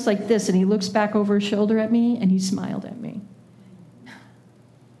kind of goes like this, and he looks back over his shoulder at me, and he smiled at me.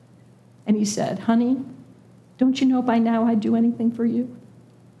 And he said, honey, don't you know by now I'd do anything for you?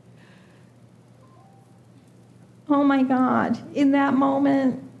 Oh my God, in that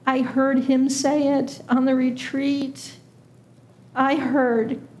moment, I heard him say it on the retreat. I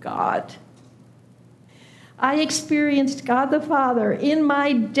heard God. I experienced God the Father in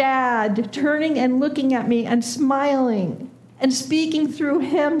my dad turning and looking at me and smiling and speaking through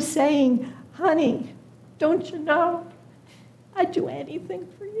him saying, honey, don't you know, I'd do anything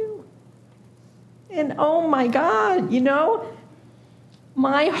for you. And oh my God, you know,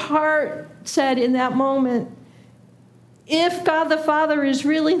 my heart said in that moment, if God the Father is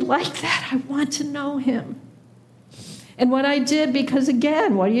really like that, I want to know him. And what I did, because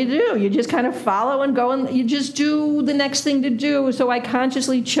again, what do? You just kind of follow and go, and you just do the next thing to do. So I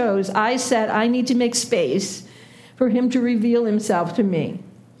consciously chose. I said, I need to make space for him to reveal himself to me.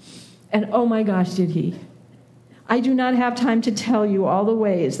 And oh my gosh, did he. I do not have time to tell you all the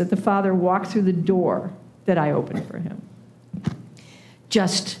ways that the Father walked through the door that I opened for him.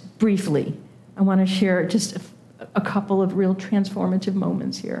 Just briefly, I want to share just a couple of real transformative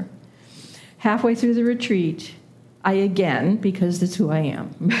moments here. Halfway through the retreat, I again, because that's who I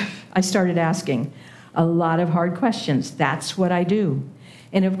am, I started asking a lot of hard questions. That's what I do.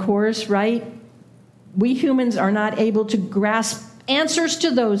 And of course, right, we humans are not able to grasp answers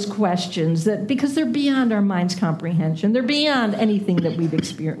to those questions because they're beyond our mind's comprehension. They're beyond anything that we've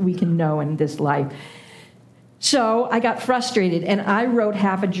experienced, we can know in this life. So I got frustrated, and I wrote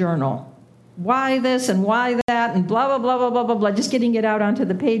half a journal. Why this and why that and blah, blah, blah, blah, blah, blah, blah, just getting it out onto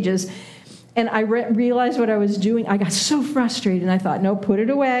the pages. And I realized what I was doing. I got so frustrated, and I thought, no, put it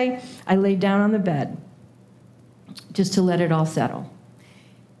away. I laid down on the bed just to let it all settle.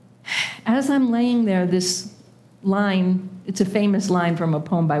 As I'm laying there, this line, it's a famous line from a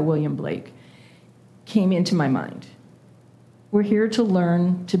poem by William Blake, came into my mind. We're here to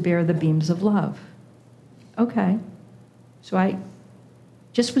learn to bear the beams of love. Okay. So I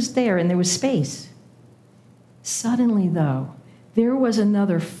just was there, and there was space. Suddenly, though, there was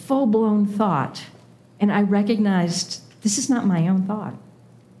another full-blown thought, and I recognized this is not my own thought.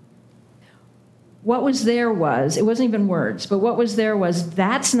 What was there was, it wasn't even words, but what was there was,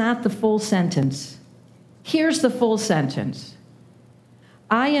 that's not the full sentence. Here's the full sentence.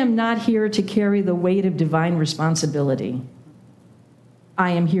 I am not here to carry the weight of divine responsibility.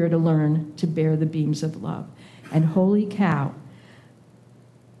 I am here to learn to bear the beams of love. And holy cow,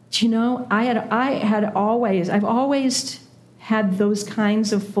 do you know, I've always had those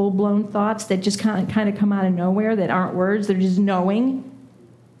kinds of full-blown thoughts that just kind of come out of nowhere, that aren't words, they're just knowing.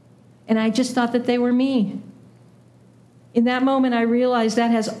 And I just thought that they were me. In that moment, I realized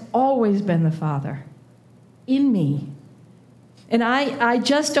that has always been the Father in me. And I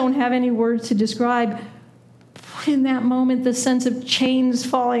just don't have any words to describe, in that moment, the sense of chains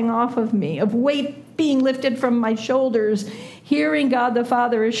falling off of me, of weight being lifted from my shoulders, hearing God the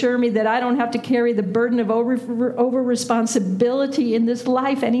Father assure me that I don't have to carry the burden of over responsibility in this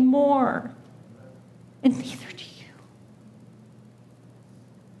life anymore. And neither do you.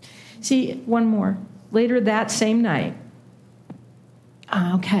 See, one more. Later that same night,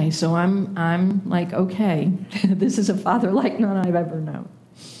 okay, so I'm like, okay, this is a Father like none I've ever known.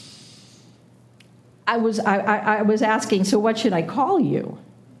 I was asking, so what should I call you?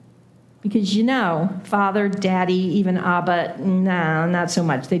 Because, you know, Father, Daddy, even Abba, no, not so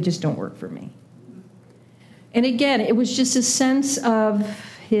much. They just don't work for me. And again, it was just a sense of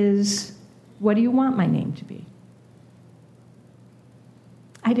his, what do you want my name to be?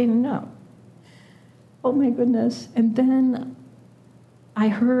 I didn't know. Oh, my goodness. And then I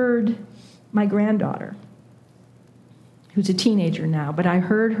heard my granddaughter, who's a teenager now, but I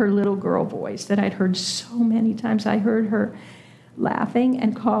heard her little girl voice that I'd heard so many times. I heard her laughing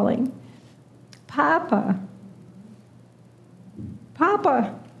and calling, Papa,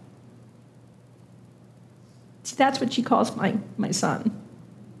 Papa. See, that's what she calls my son,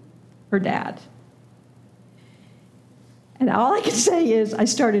 her dad. And all I can say is I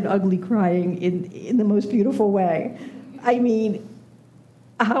started ugly crying in the most beautiful way. I mean,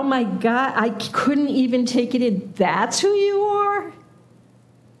 oh my God, I couldn't even take it in. That's who you are?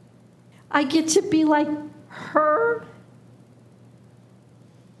 I get to be like her?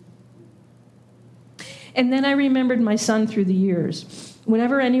 And then I remembered my son through the years.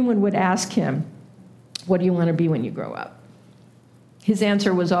 Whenever anyone would ask him, what do you want to be when you grow up? His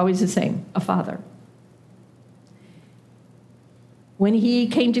answer was always the same, a father. When he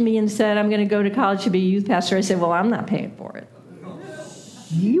came to me and said, I'm going to go to college to be a youth pastor, I said, well, I'm not paying for it.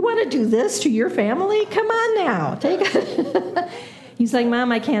 You want to do this to your family? Come on now. Take it. He's like,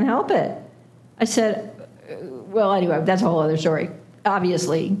 Mom, I can't help it. I said, well, anyway, that's a whole other story.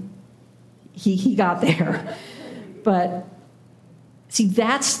 Obviously, he got there. But see,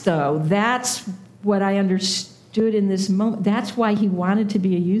 that's what I understood stood in this moment. That's why he wanted to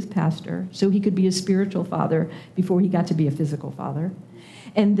be a youth pastor, so he could be a spiritual father before he got to be a physical father.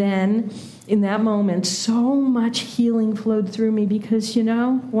 And then in that moment, so much healing flowed through me because,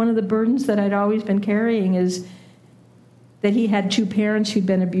 one of the burdens that I'd always been carrying is that he had two parents who'd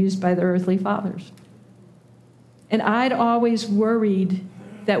been abused by their earthly fathers. And I'd always worried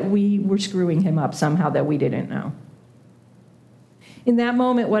that we were screwing him up somehow that we didn't know. In that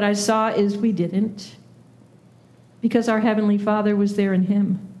moment, what I saw is we didn't, because our Heavenly Father was there in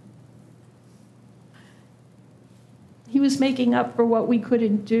him. He was making up for what we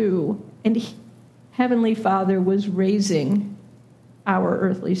couldn't do, and Heavenly Father was raising our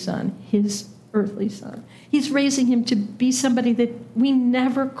earthly son, his earthly son. He's raising him to be somebody that we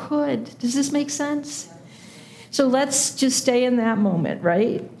never could. Does this make sense? So let's just stay in that moment,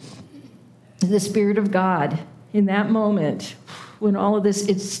 right? The Spirit of God, in that moment, when all of this,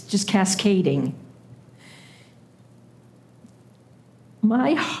 it's just cascading.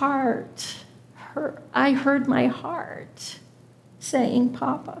 My heart, I heard my heart saying,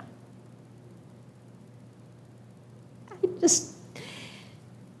 Papa.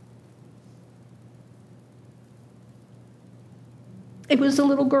 It was a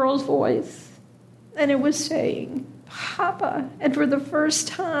little girl's voice, and it was saying, Papa. And for the first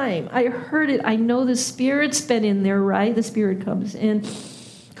time, I heard it. I know the Spirit's been in there, right? The Spirit comes in,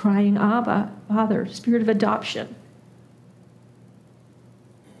 crying, Abba, Father, Spirit of adoption.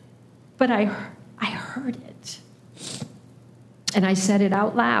 But I heard it. And I said it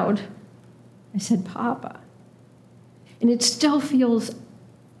out loud. I said, Papa. And it still feels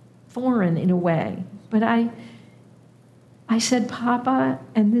foreign in a way. But I said, Papa,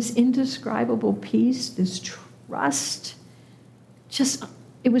 and this indescribable peace, this trust,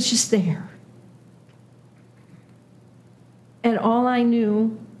 it was just there. And all I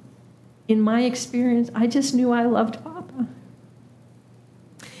knew, in my experience, I just knew I loved Papa.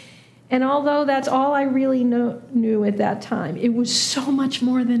 And although that's all I really knew at that time, it was so much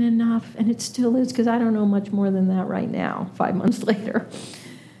more than enough, and it still is, because I don't know much more than that right now, 5 months later.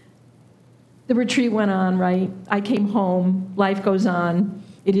 The retreat went on, right? I came home. Life goes on.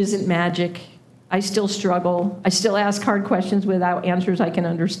 It isn't magic. I still struggle. I still ask hard questions without answers I can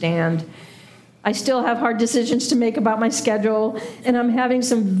understand. I still have hard decisions to make about my schedule, and I'm having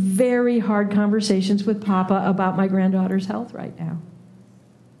some very hard conversations with Papa about my granddaughter's health right now.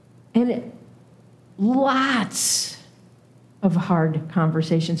 And lots of hard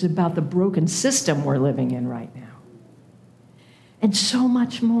conversations about the broken system we're living in right now. And so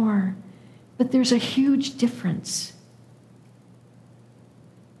much more. But there's a huge difference.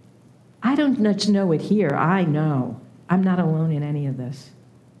 I don't just know it here. I know. I'm not alone in any of this.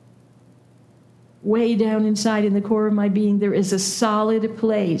 Way down inside in the core of my being, there is a solid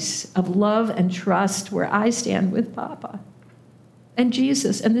place of love and trust where I stand with Papa and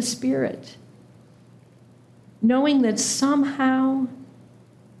Jesus and the Spirit, knowing that somehow,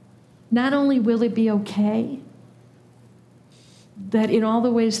 not only will it be okay, that in all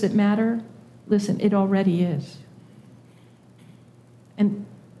the ways that matter, listen, it already is. And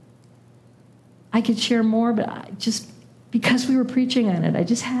I could share more, but because we were preaching on it, I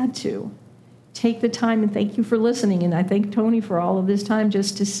just had to take the time, and thank you for listening. And I thank Tony for all of this time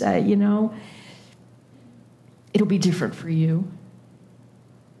just to say, it'll be different for you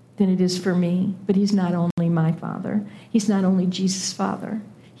than it is for me. But he's not only my Father. He's not only Jesus' Father.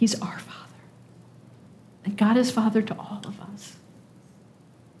 He's our Father. And God is Father to all of us.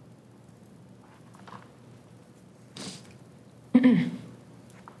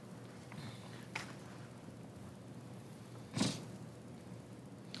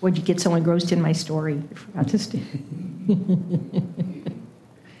 Would you get so engrossed in my story? I forgot to stay.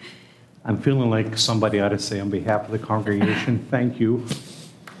 I'm feeling like somebody ought to say on behalf of the congregation, thank you.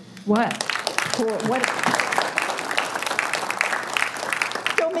 What? For what?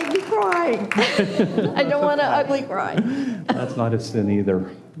 Don't make me cry. I don't want to ugly cry. That's not a sin either.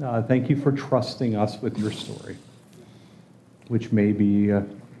 Thank you for trusting us with your story, which may be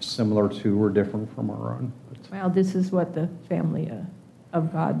similar to or different from our own. Well, this is what the family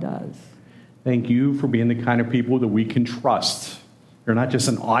of God does. Thank you for being the kind of people that we can trust. You're not just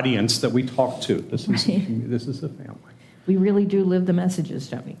an audience that we talk to. This is a family. We really do live the messages,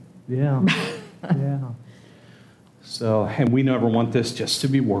 don't we? Yeah. Yeah. So, and we never want this just to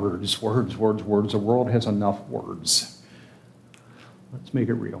be words. The world has enough words. Let's make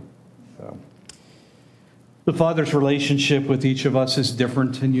it real. So, the Father's relationship with each of us is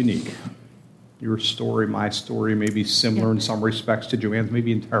different and unique. Your story, my story may be similar in some respects to Joanne's, may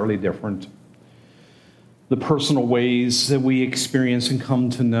be entirely different. the personal ways that we experience and come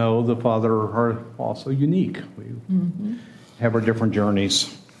to know the Father are also unique. We have our different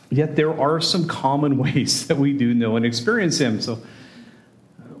journeys. Yet there are some common ways that we do know and experience him. So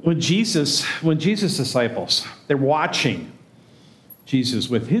when Jesus' disciples, they're watching Jesus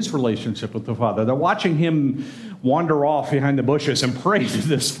with his relationship with the Father. They're watching him wander off behind the bushes and pray to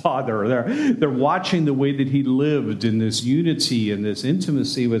this Father. They're watching the way that he lived in this unity and this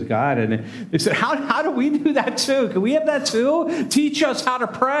intimacy with God. And they said, how do we do that too? Can we have that too? Teach us how to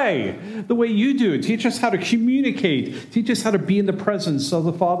pray the way you do. Teach us how to communicate. Teach us how to be in the presence of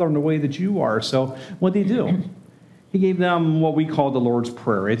the Father in the way that you are. So what did he do? He gave them what we call the Lord's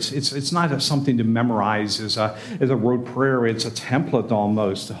Prayer. It's not something to memorize as a rote prayer. It's a template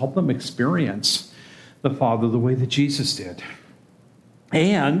almost to help them experience the Father the way that Jesus did.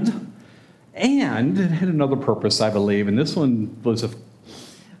 And it had another purpose, I believe. And this one was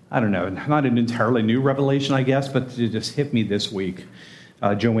not an entirely new revelation, I guess, but it just hit me this week.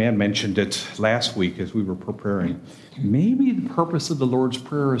 Joanne mentioned it last week as we were preparing. Maybe the purpose of the Lord's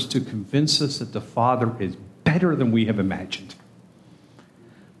Prayer is to convince us that the Father is better than we have imagined.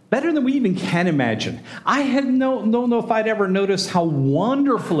 Better than we even can imagine. I don't know if I'd ever noticed how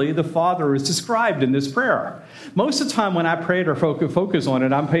wonderfully the Father is described in this prayer. Most of the time when I pray or focus on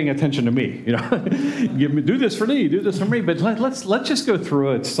it, I'm paying attention to me. Do this for me, do this for me. But let's just go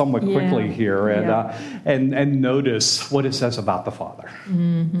through it somewhat quickly here and notice what it says about the Father.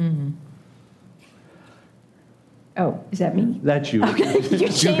 Mm-hmm. Oh, is that me? That's you. Okay,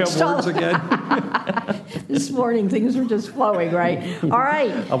 you have words again? This morning, things were just flowing, right? All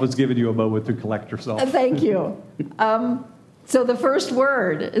right. I was giving you a moment to collect yourself. Thank you. So the first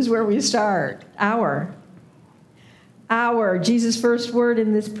word is where we start. Our. Jesus' first word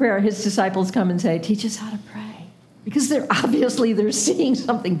in this prayer, his disciples come and say, teach us how to pray. Because they're seeing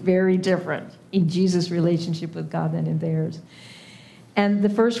something very different in Jesus' relationship with God than in theirs. And the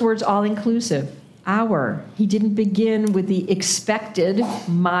first word's all-inclusive. Our. He didn't begin with the expected,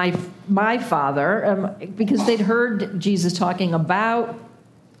 my Father, because they'd heard Jesus talking about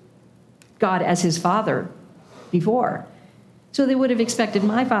God as his Father before. So they would have expected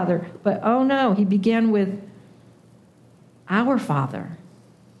my Father. But oh no, he began with our Father.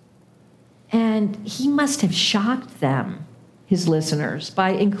 And he must have shocked them, his listeners,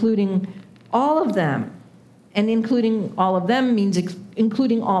 by including all of them. And including all of them means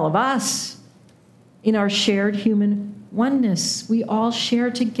including all of us. In our shared human oneness, we all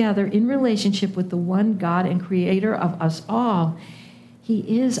share together in relationship with the one God and creator of us all.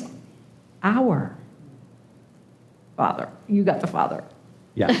 He is our Father. You got the Father.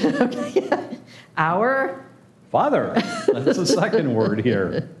 Yeah. Okay. Our Father. That's the second word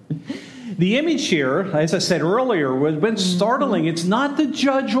here. The image here, as I said earlier, was been startling. It's not the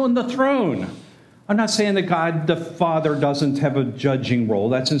judge on the throne. I'm not saying that God the Father doesn't have a judging role.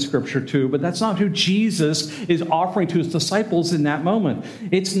 That's in Scripture too. But that's not who Jesus is offering to his disciples in that moment.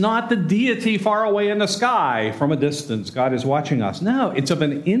 It's not the deity far away in the sky from a distance. God is watching us. No, it's of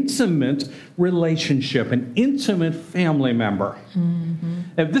an intimate relationship, an intimate family member. Mm-hmm.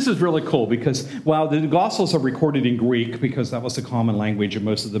 And this is really cool because while the Gospels are recorded in Greek, because that was the common language of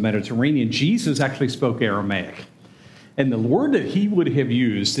most of the Mediterranean, Jesus actually spoke Aramaic. And the word that he would have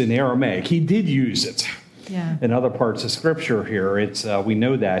used in Aramaic, he did use it. Yeah. In other parts of Scripture here, it's we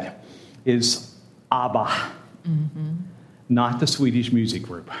know that, is Abba, not the Swedish music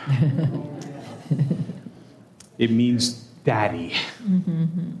group. It means daddy.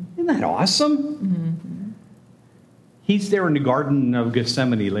 Isn't that awesome? He's there in the Garden of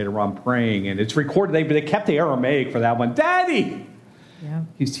Gethsemane later on praying, and it's recorded. They kept the Aramaic for that one. Daddy! Yeah.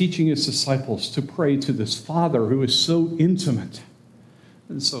 He's teaching his disciples to pray to this Father who is so intimate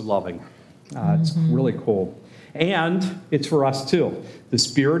and so loving. It's really cool. And it's for us too. The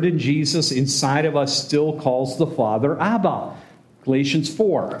Spirit in Jesus inside of us still calls the Father Abba. Galatians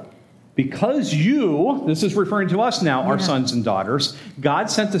 4. Because you, this is referring to us now, our sons and daughters,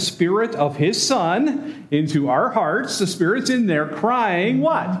 God sent the Spirit of his Son into our hearts. The Spirit's in there crying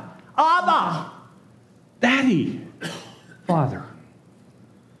what? Abba! Daddy! Father.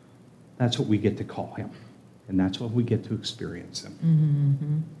 That's what we get to call him. And that's what we get to experience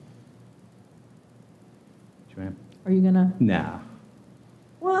him. Joanne? Are you going to? Nah.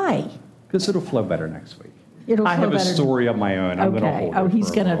 Why? Because it'll flow better next week. I have a story of my own. I'm going to hold it. He's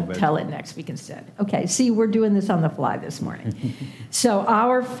going to tell it next week instead. Okay, see, we're doing this on the fly this morning. So,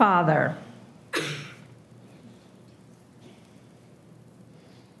 our Father.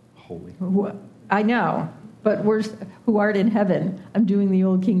 Holy. I know. But who art in heaven. I'm doing the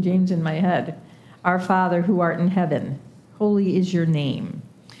old King James in my head. Our Father who art in heaven, holy is your name.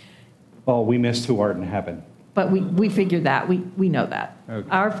 Oh, we missed who art in heaven. But we figured that. We know that. Okay.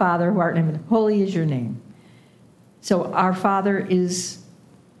 Our Father who art in heaven, holy is your name. So our Father is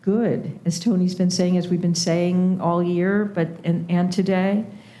good, as Tony's been saying, as we've been saying all year, and today.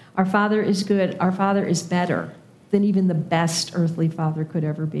 Our Father is good. Our Father is better than even the best earthly father could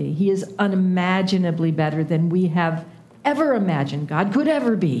ever be. He is unimaginably better than we have ever imagined God could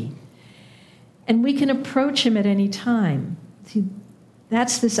ever be. And we can approach him at any time. See,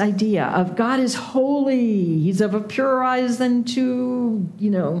 that's this idea of God is holy. He's of a purer eyes than to,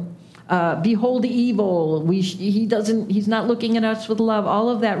 behold evil. He's not looking at us with love. All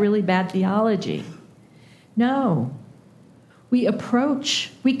of that really bad theology. No. We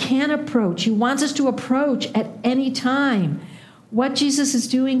can approach. He wants us to approach at any time. What Jesus is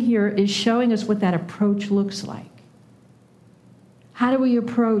doing here is showing us what that approach looks like. How do we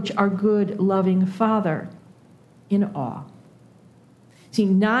approach our good, loving Father? In awe. See,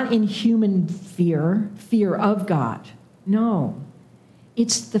 not in human fear of God. No.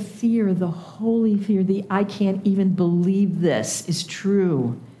 It's the fear, the holy fear, the I can't even believe this is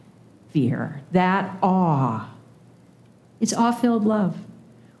true fear, that awe. It's awe-filled love.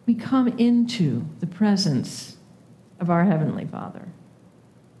 We come into the presence of our Heavenly Father.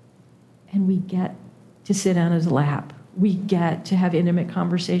 And we get to sit on his lap. We get to have intimate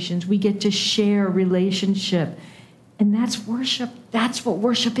conversations. We get to share relationship. And that's worship. That's what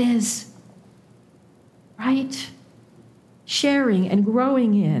worship is. Right? Sharing and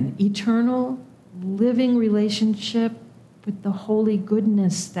growing in eternal, living relationship with the holy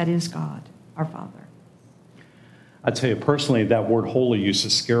goodness that is God, our Father. I tell you personally, that word holy used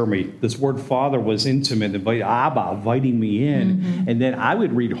to scare me. This word Father was intimate, Abba, inviting me in. Mm-hmm. And then I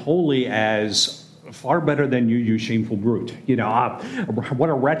would read holy as far better than you shameful brute. What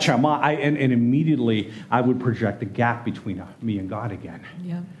a wretch am I. And immediately I would project a gap between me and God again.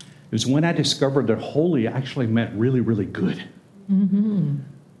 Yeah. It was when I discovered that holy actually meant really, really good. Mm-hmm.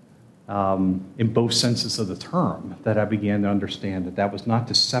 In both senses of the term, that I began to understand that was not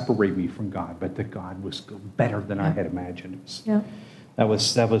to separate me from God, but that God was better than I had imagined. That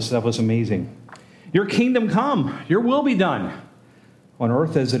was amazing. Your kingdom come, your will be done on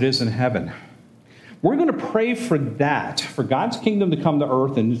earth as it is in heaven. We're going to pray for that, for God's kingdom to come to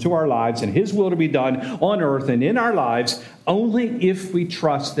earth and into our lives, and his will to be done on earth and in our lives, only if we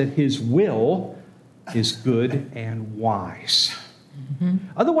trust that his will is good and wise. Mm-hmm.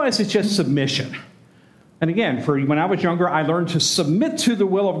 Otherwise, it's just submission. And again, when I was younger, I learned to submit to the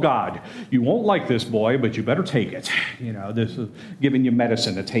will of God. You won't like this, boy, but you better take it. This is giving you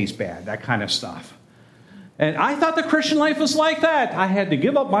medicine that tastes bad, that kind of stuff. And I thought the Christian life was like that. I had to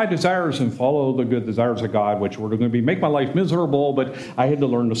give up my desires and follow the good desires of God, which were going to make my life miserable, but I had to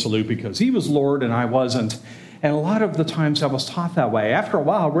learn to salute because he was Lord and I wasn't. And a lot of the times I was taught that way. After a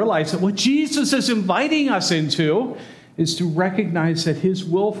while, I realized that what Jesus is inviting us into is to recognize that his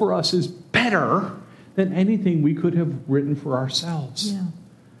will for us is better than anything we could have written for ourselves. Yeah.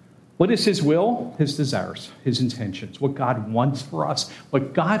 What is his will? His desires, his intentions, what God wants for us.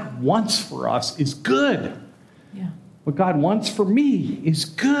 What God wants for us is good. Yeah. What God wants for me is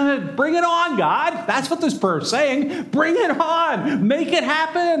good. Bring it on, God. That's what this prayer is saying. Bring it on. Make it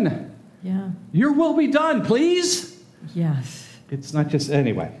happen. Yeah. Your will be done, please. Yes. It's not just,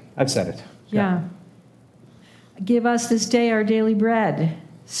 anyway, I've said it. Yeah. Give us this day our daily bread.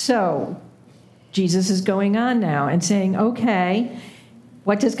 So, Jesus is going on now and saying, okay,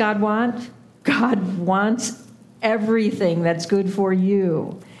 what does God want? God wants everything that's good for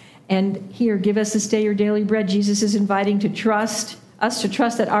you. And here, give us this day your daily bread. Jesus is inviting us to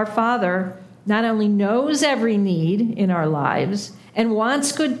trust that our Father not only knows every need in our lives and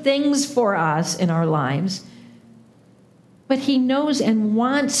wants good things for us in our lives, but he knows and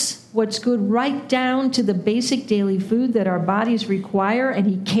wants what's good right down to the basic daily food that our bodies require, and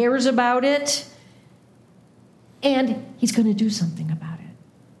he cares about it, and he's going to do something about it.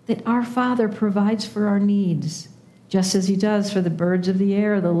 That our Father provides for our needs, just as he does for the birds of the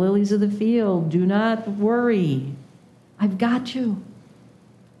air, the lilies of the field. Do not worry. I've got you,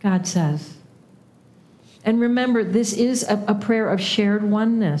 God says. And remember, this is a prayer of shared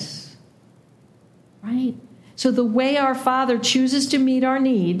oneness, right? So the way our Father chooses to meet our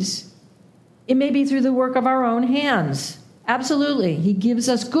needs, it may be through the work of our own hands. Absolutely. He gives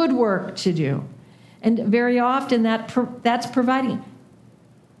us good work to do. And very often that's providing.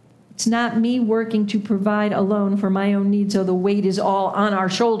 It's not me working to provide alone for my own needs, so the weight is all on our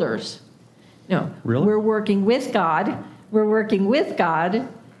shoulders. No. Really? We're working with God. We're working with God,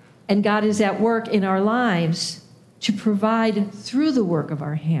 and God is at work in our lives to provide through the work of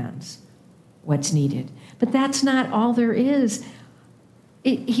our hands what's needed. But that's not all there is.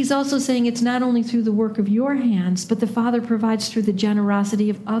 He's also saying it's not only through the work of your hands, but the Father provides through the generosity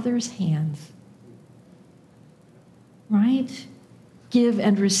of others' hands. Right? Give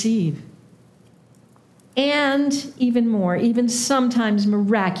and receive. And even more, even sometimes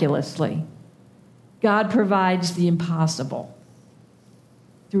miraculously, God provides the impossible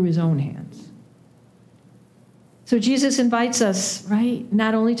through his own hands. So Jesus invites us, right,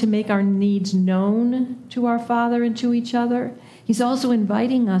 not only to make our needs known to our Father and to each other, he's also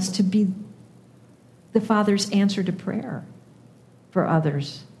inviting us to be the Father's answer to prayer for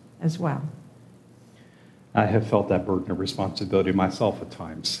others as well. I have felt that burden of responsibility myself at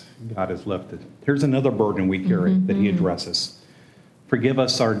times. God has lifted. Here's another burden we carry that he addresses. Forgive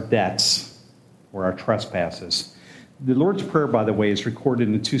us our debts or our trespasses. The Lord's Prayer, by the way, is recorded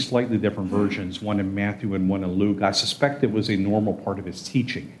in two slightly different versions, one in Matthew and one in Luke. I suspect it was a normal part of his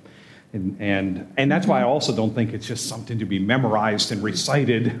teaching. And that's why I also don't think it's just something to be memorized and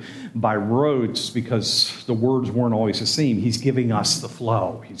recited by rote, because the words weren't always the same. He's giving us the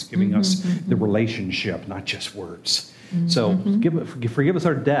flow. He's giving us the relationship, not just words. So forgive us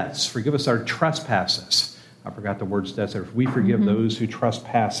our debts. Forgive us our trespasses. I forgot the words debts. We forgive those who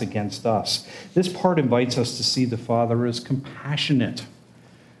trespass against us. This part invites us to see the Father as compassionate.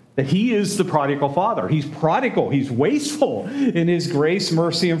 That he is the prodigal father. He's prodigal. He's wasteful in his grace,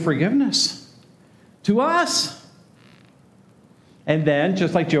 mercy, and forgiveness to us. And then,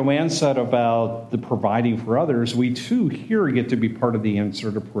 just like Joanne said about the providing for others, we too here get to be part of the answer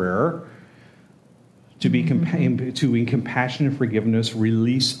to prayer, to in compassion and forgiveness,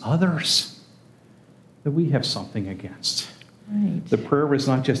 release others that we have something against. Right. The prayer is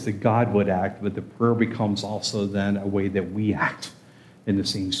not just that God would act, but the prayer becomes also then a way that we act in the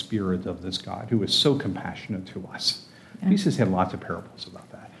same spirit of this God who is so compassionate to us. Yeah. Jesus had lots of parables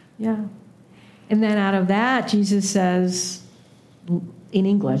about that. Yeah. And then out of that, Jesus says, in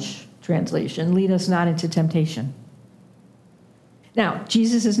English translation, lead us not into temptation. Now,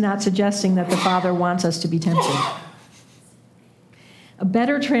 Jesus is not suggesting that the Father wants us to be tempted. A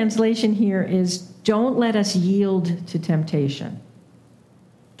better translation here is, don't let us yield to temptation.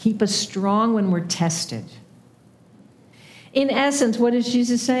 Keep us strong when we're tested. In essence, what is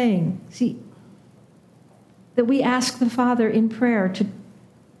Jesus saying? See, that we ask the Father in prayer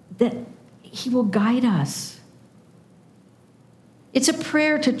that he will guide us. It's a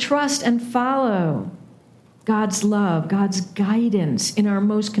prayer to trust and follow God's love, God's guidance in our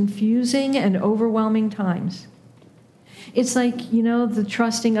most confusing and overwhelming times. It's like, the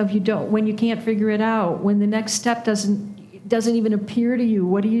trusting of when you can't figure it out, when the next step doesn't even appear to you.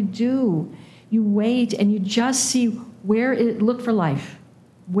 What do? You wait and you just see look for life.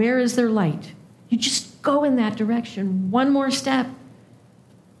 Where is there light? You just go in that direction. One more step.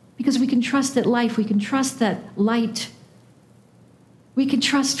 Because we can trust that life, we can trust that light. We can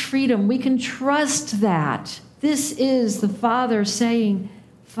trust freedom. We can trust that. This is the Father saying,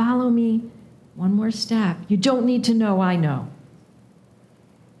 follow me. One more step. You don't need to know, I know.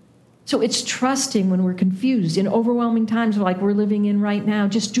 So it's trusting when we're confused in overwhelming times like we're living in right now.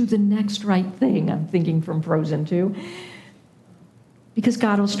 Just do the next right thing. I'm thinking from Frozen 2. Because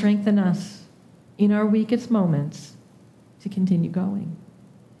God will strengthen us in our weakest moments to continue going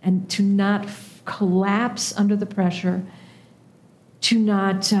and to not collapse under the pressure, to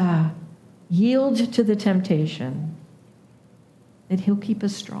not yield to the temptation, that he'll keep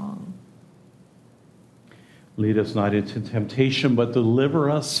us strong. Lead us not into temptation, but deliver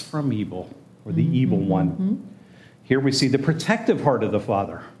us from evil, or the evil one. Here we see the protective heart of the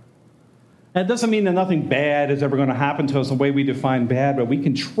Father. That doesn't mean that nothing bad is ever going to happen to us the way we define bad, but we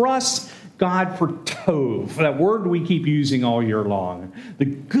can trust God for tov, that word we keep using all year long. The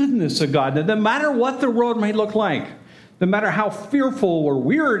goodness of God, that no matter what the world may look like, no matter how fearful or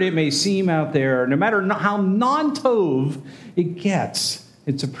weird it may seem out there, no matter how non-tov it gets,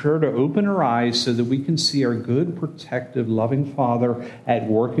 it's a prayer to open our eyes so that we can see our good, protective, loving Father at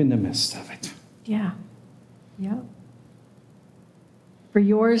work in the midst of it. Yeah. For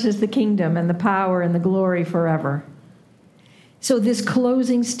yours is the kingdom and the power and the glory forever. So this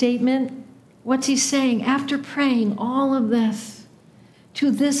closing statement, what's he saying? After praying all of this, to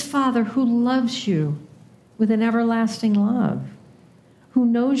this Father who loves you with an everlasting love, who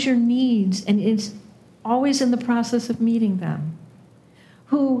knows your needs and is always in the process of meeting them,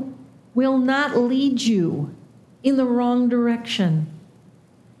 who will not lead you in the wrong direction.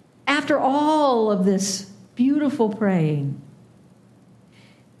 After all of this beautiful praying,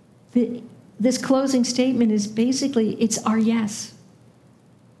 this closing statement is basically, it's our yes.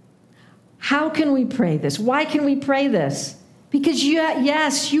 How can we pray this? Why can we pray this? Because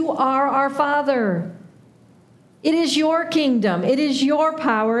yes, you are our Father. It is your kingdom. It is your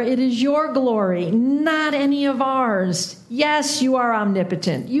power. It is your glory, not any of ours. Yes, you are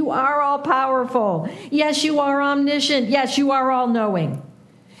omnipotent. You are all powerful. Yes, you are omniscient. Yes, you are all knowing.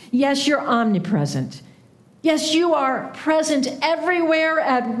 Yes, you're omnipresent. Yes, you are present everywhere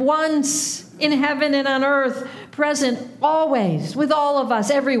at once, in heaven and on earth, present always with all of us,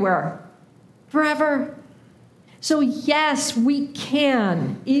 everywhere, forever. So yes, we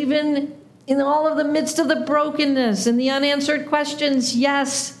can, even in all of the midst of the brokenness and the unanswered questions,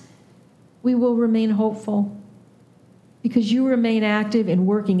 yes, we will remain hopeful because you remain active in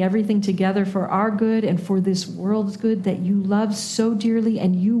working everything together for our good and for this world's good that you love so dearly,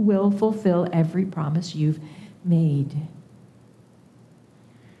 and you will fulfill every promise you've made.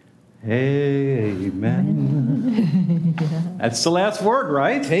 Amen. That's the last word,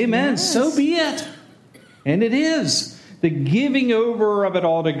 right? Amen. Yes. So be it. And it is. The giving over of it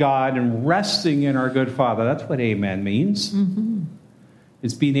all to God and resting in our good Father. That's what amen means. Mm-hmm.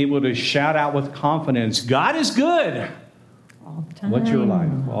 It's being able to shout out with confidence, God is good. All the time. What's your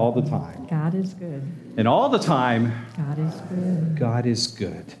life? All the time. God is good. And all the time, God is good. God is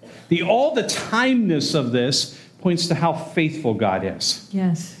good. The all the timeness of this points to how faithful God is.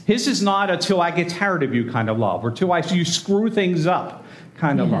 Yes. His is not a till I get tired of you kind of love, or till you screw things up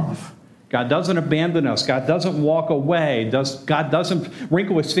kind of love. God doesn't abandon us. God doesn't walk away. God doesn't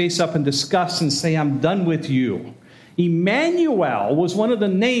wrinkle his face up in disgust and say, I'm done with you. Emmanuel was one of the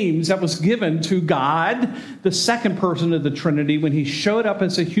names that was given to God, the second person of the Trinity, when he showed up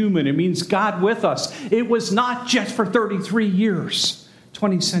as a human. It means God with us. It was not just for 33 years,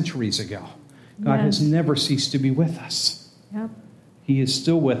 20 centuries ago. God has never ceased to be with us. Yep. He is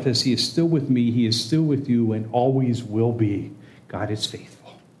still with us. He is still with me. He is still with you and always will be. God is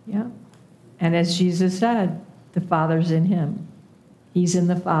faithful. Yep. And as Jesus said, the Father's in him. He's in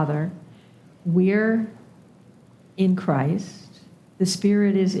the Father. We're in Christ. The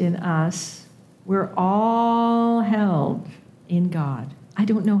Spirit is in us. We're all held in God. I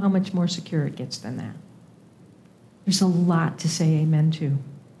don't know how much more secure it gets than that. There's a lot to say amen to.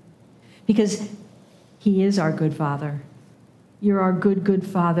 Because he is our good Father. You're our good, good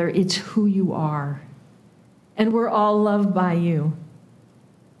Father. It's who you are. And we're all loved by you.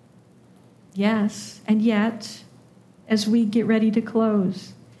 Yes, and yet, as we get ready to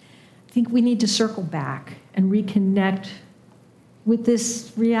close, I think we need to circle back and reconnect with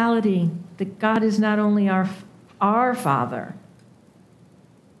this reality that God is not only our Father,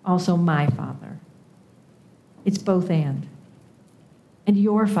 also my Father. It's both and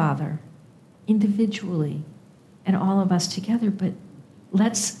your Father, individually, and all of us together. But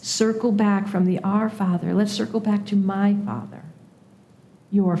let's circle back from the our Father. Let's circle back to my Father,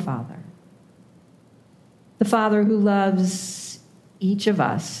 your Father. The Father who loves each of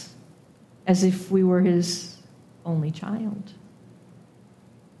us as if we were his only child.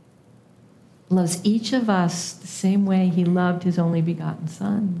 Loves each of us the same way he loved his only begotten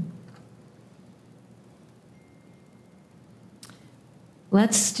Son.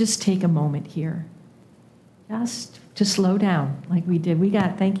 Let's just take a moment here, just to slow down like we did.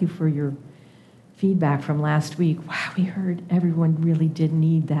 Thank you for your feedback from last week. Wow, we heard everyone really did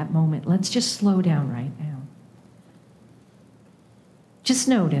need that moment. Let's just slow down right now. Just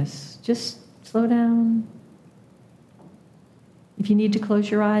notice. Just slow down. If you need to close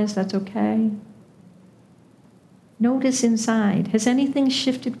your eyes, that's okay. Notice inside. Has anything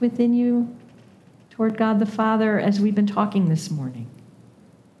shifted within you toward God the Father as we've been talking this morning?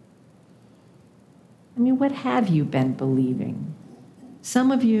 I mean, what have you been believing?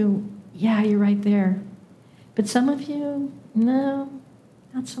 Some of you, yeah, you're right there. But some of you, no,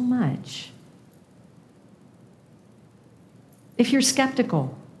 not so much. If you're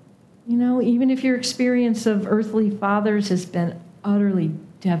skeptical, even if your experience of earthly fathers has been utterly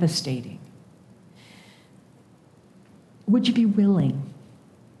devastating, would you be willing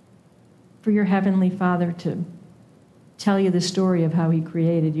for your Heavenly Father to tell you the story of how he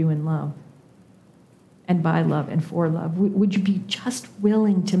created you in love and by love and for love? Would you be just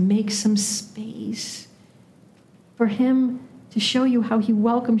willing to make some space for him to show you how he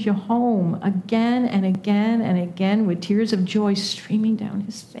welcomes you home again and again and again with tears of joy streaming down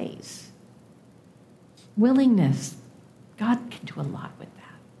his face? Willingness. God can do a lot with that.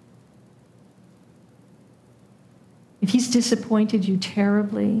 If he's disappointed you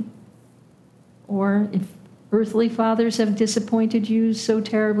terribly, or if earthly fathers have disappointed you so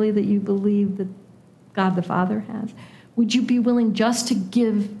terribly that you believe that God the Father has, would you be willing just to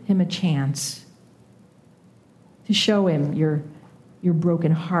give him a chance to show him your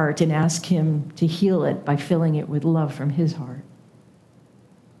broken heart and ask him to heal it by filling it with love from his heart?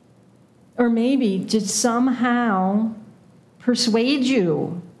 Or maybe to somehow persuade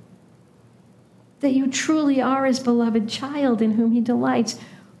you that you truly are his beloved child in whom he delights.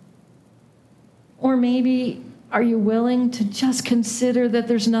 Or maybe are you willing to just consider that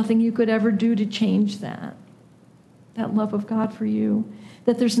there's nothing you could ever do to change that love of God for you,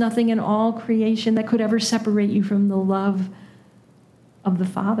 that there's nothing in all creation that could ever separate you from the love of the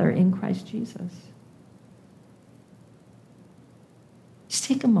Father in Christ Jesus? Just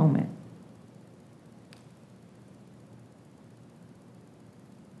take a moment.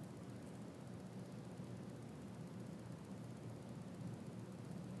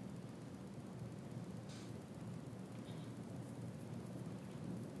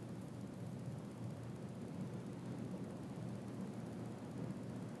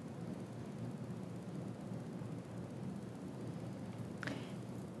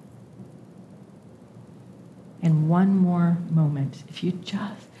 And one more moment.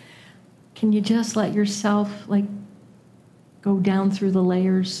 Can you just let yourself go down through the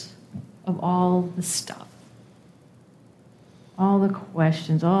layers of all the stuff, all the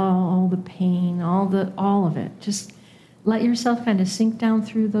questions, all the pain, all of it. Just let yourself kind of sink down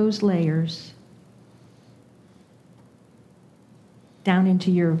through those layers, down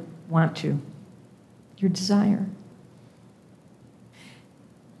into your want to, your desire.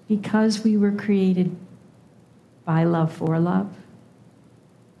 Because we were created by love for love,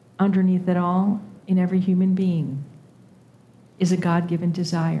 underneath it all, in every human being, is a God-given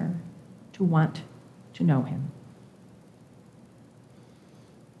desire to want to know him.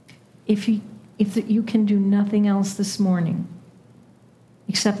 If you can do nothing else this morning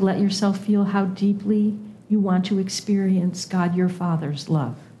except let yourself feel how deeply you want to experience God your Father's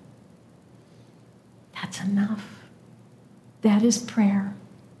love, that's enough. That is prayer.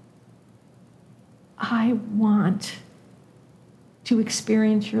 I want to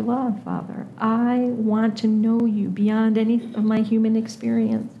experience your love, Father. I want to know you beyond any of my human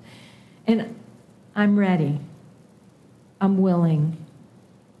experience. And I'm ready. I'm willing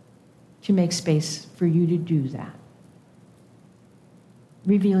to make space for you to do that.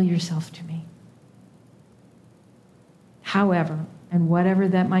 Reveal yourself to me. However, and whatever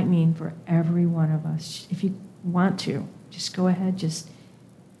that might mean for every one of us, if you want to, just go ahead, just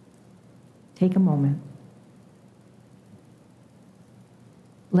take a moment.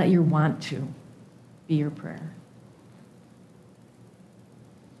 Let your want to be your prayer.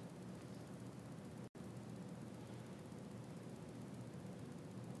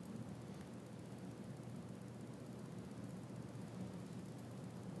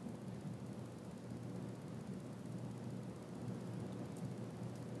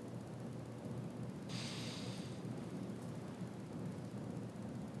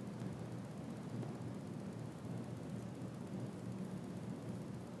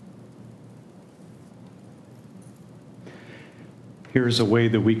 Here's a way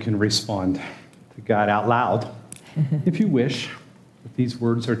that we can respond to God out loud, if you wish. If these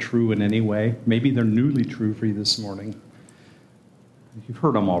words are true in any way, maybe they're newly true for you this morning. You've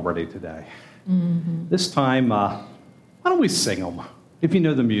heard them already today. Mm-hmm. This time, why don't we sing them? If you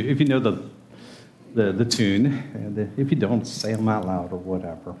know the tune, and if you don't, say them out loud or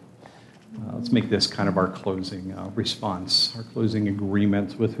whatever. Let's make this kind of our closing response, our closing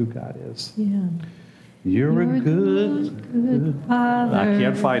agreement with who God is. Yeah. You're a good Father. I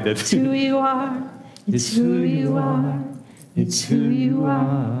can't find it. It's who you are. It's who you are. It's who you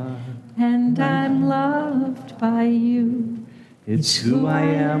are. And I'm loved by you. It's who I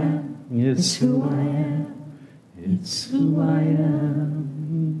am. It's who I am. It's who I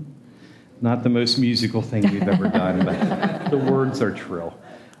am. Not the most musical thing we've ever done, but the words are true.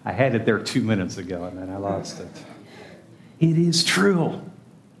 I had it there 2 minutes ago, and then I lost it. It is true.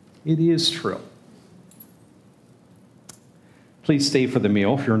 It is true. Please stay for the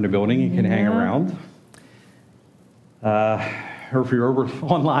meal. If you're in the building, you can hang around. Or if you're over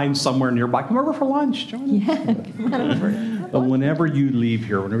online somewhere nearby, come over for lunch. Join us. Yeah, come on over. But whenever you leave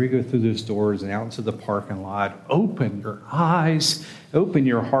here, whenever you go through those doors and out into the parking lot, open your eyes, open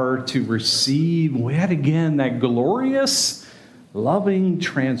your heart to receive yet again that glorious, loving,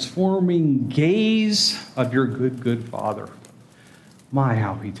 transforming gaze of your good Father. My,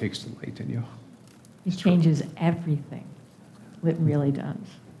 how he takes delight in you. It changes everything. It really does.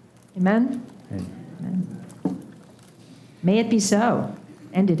 Amen? Amen. May it be so.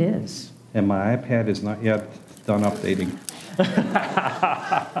 And it is. And my iPad is not yet done updating.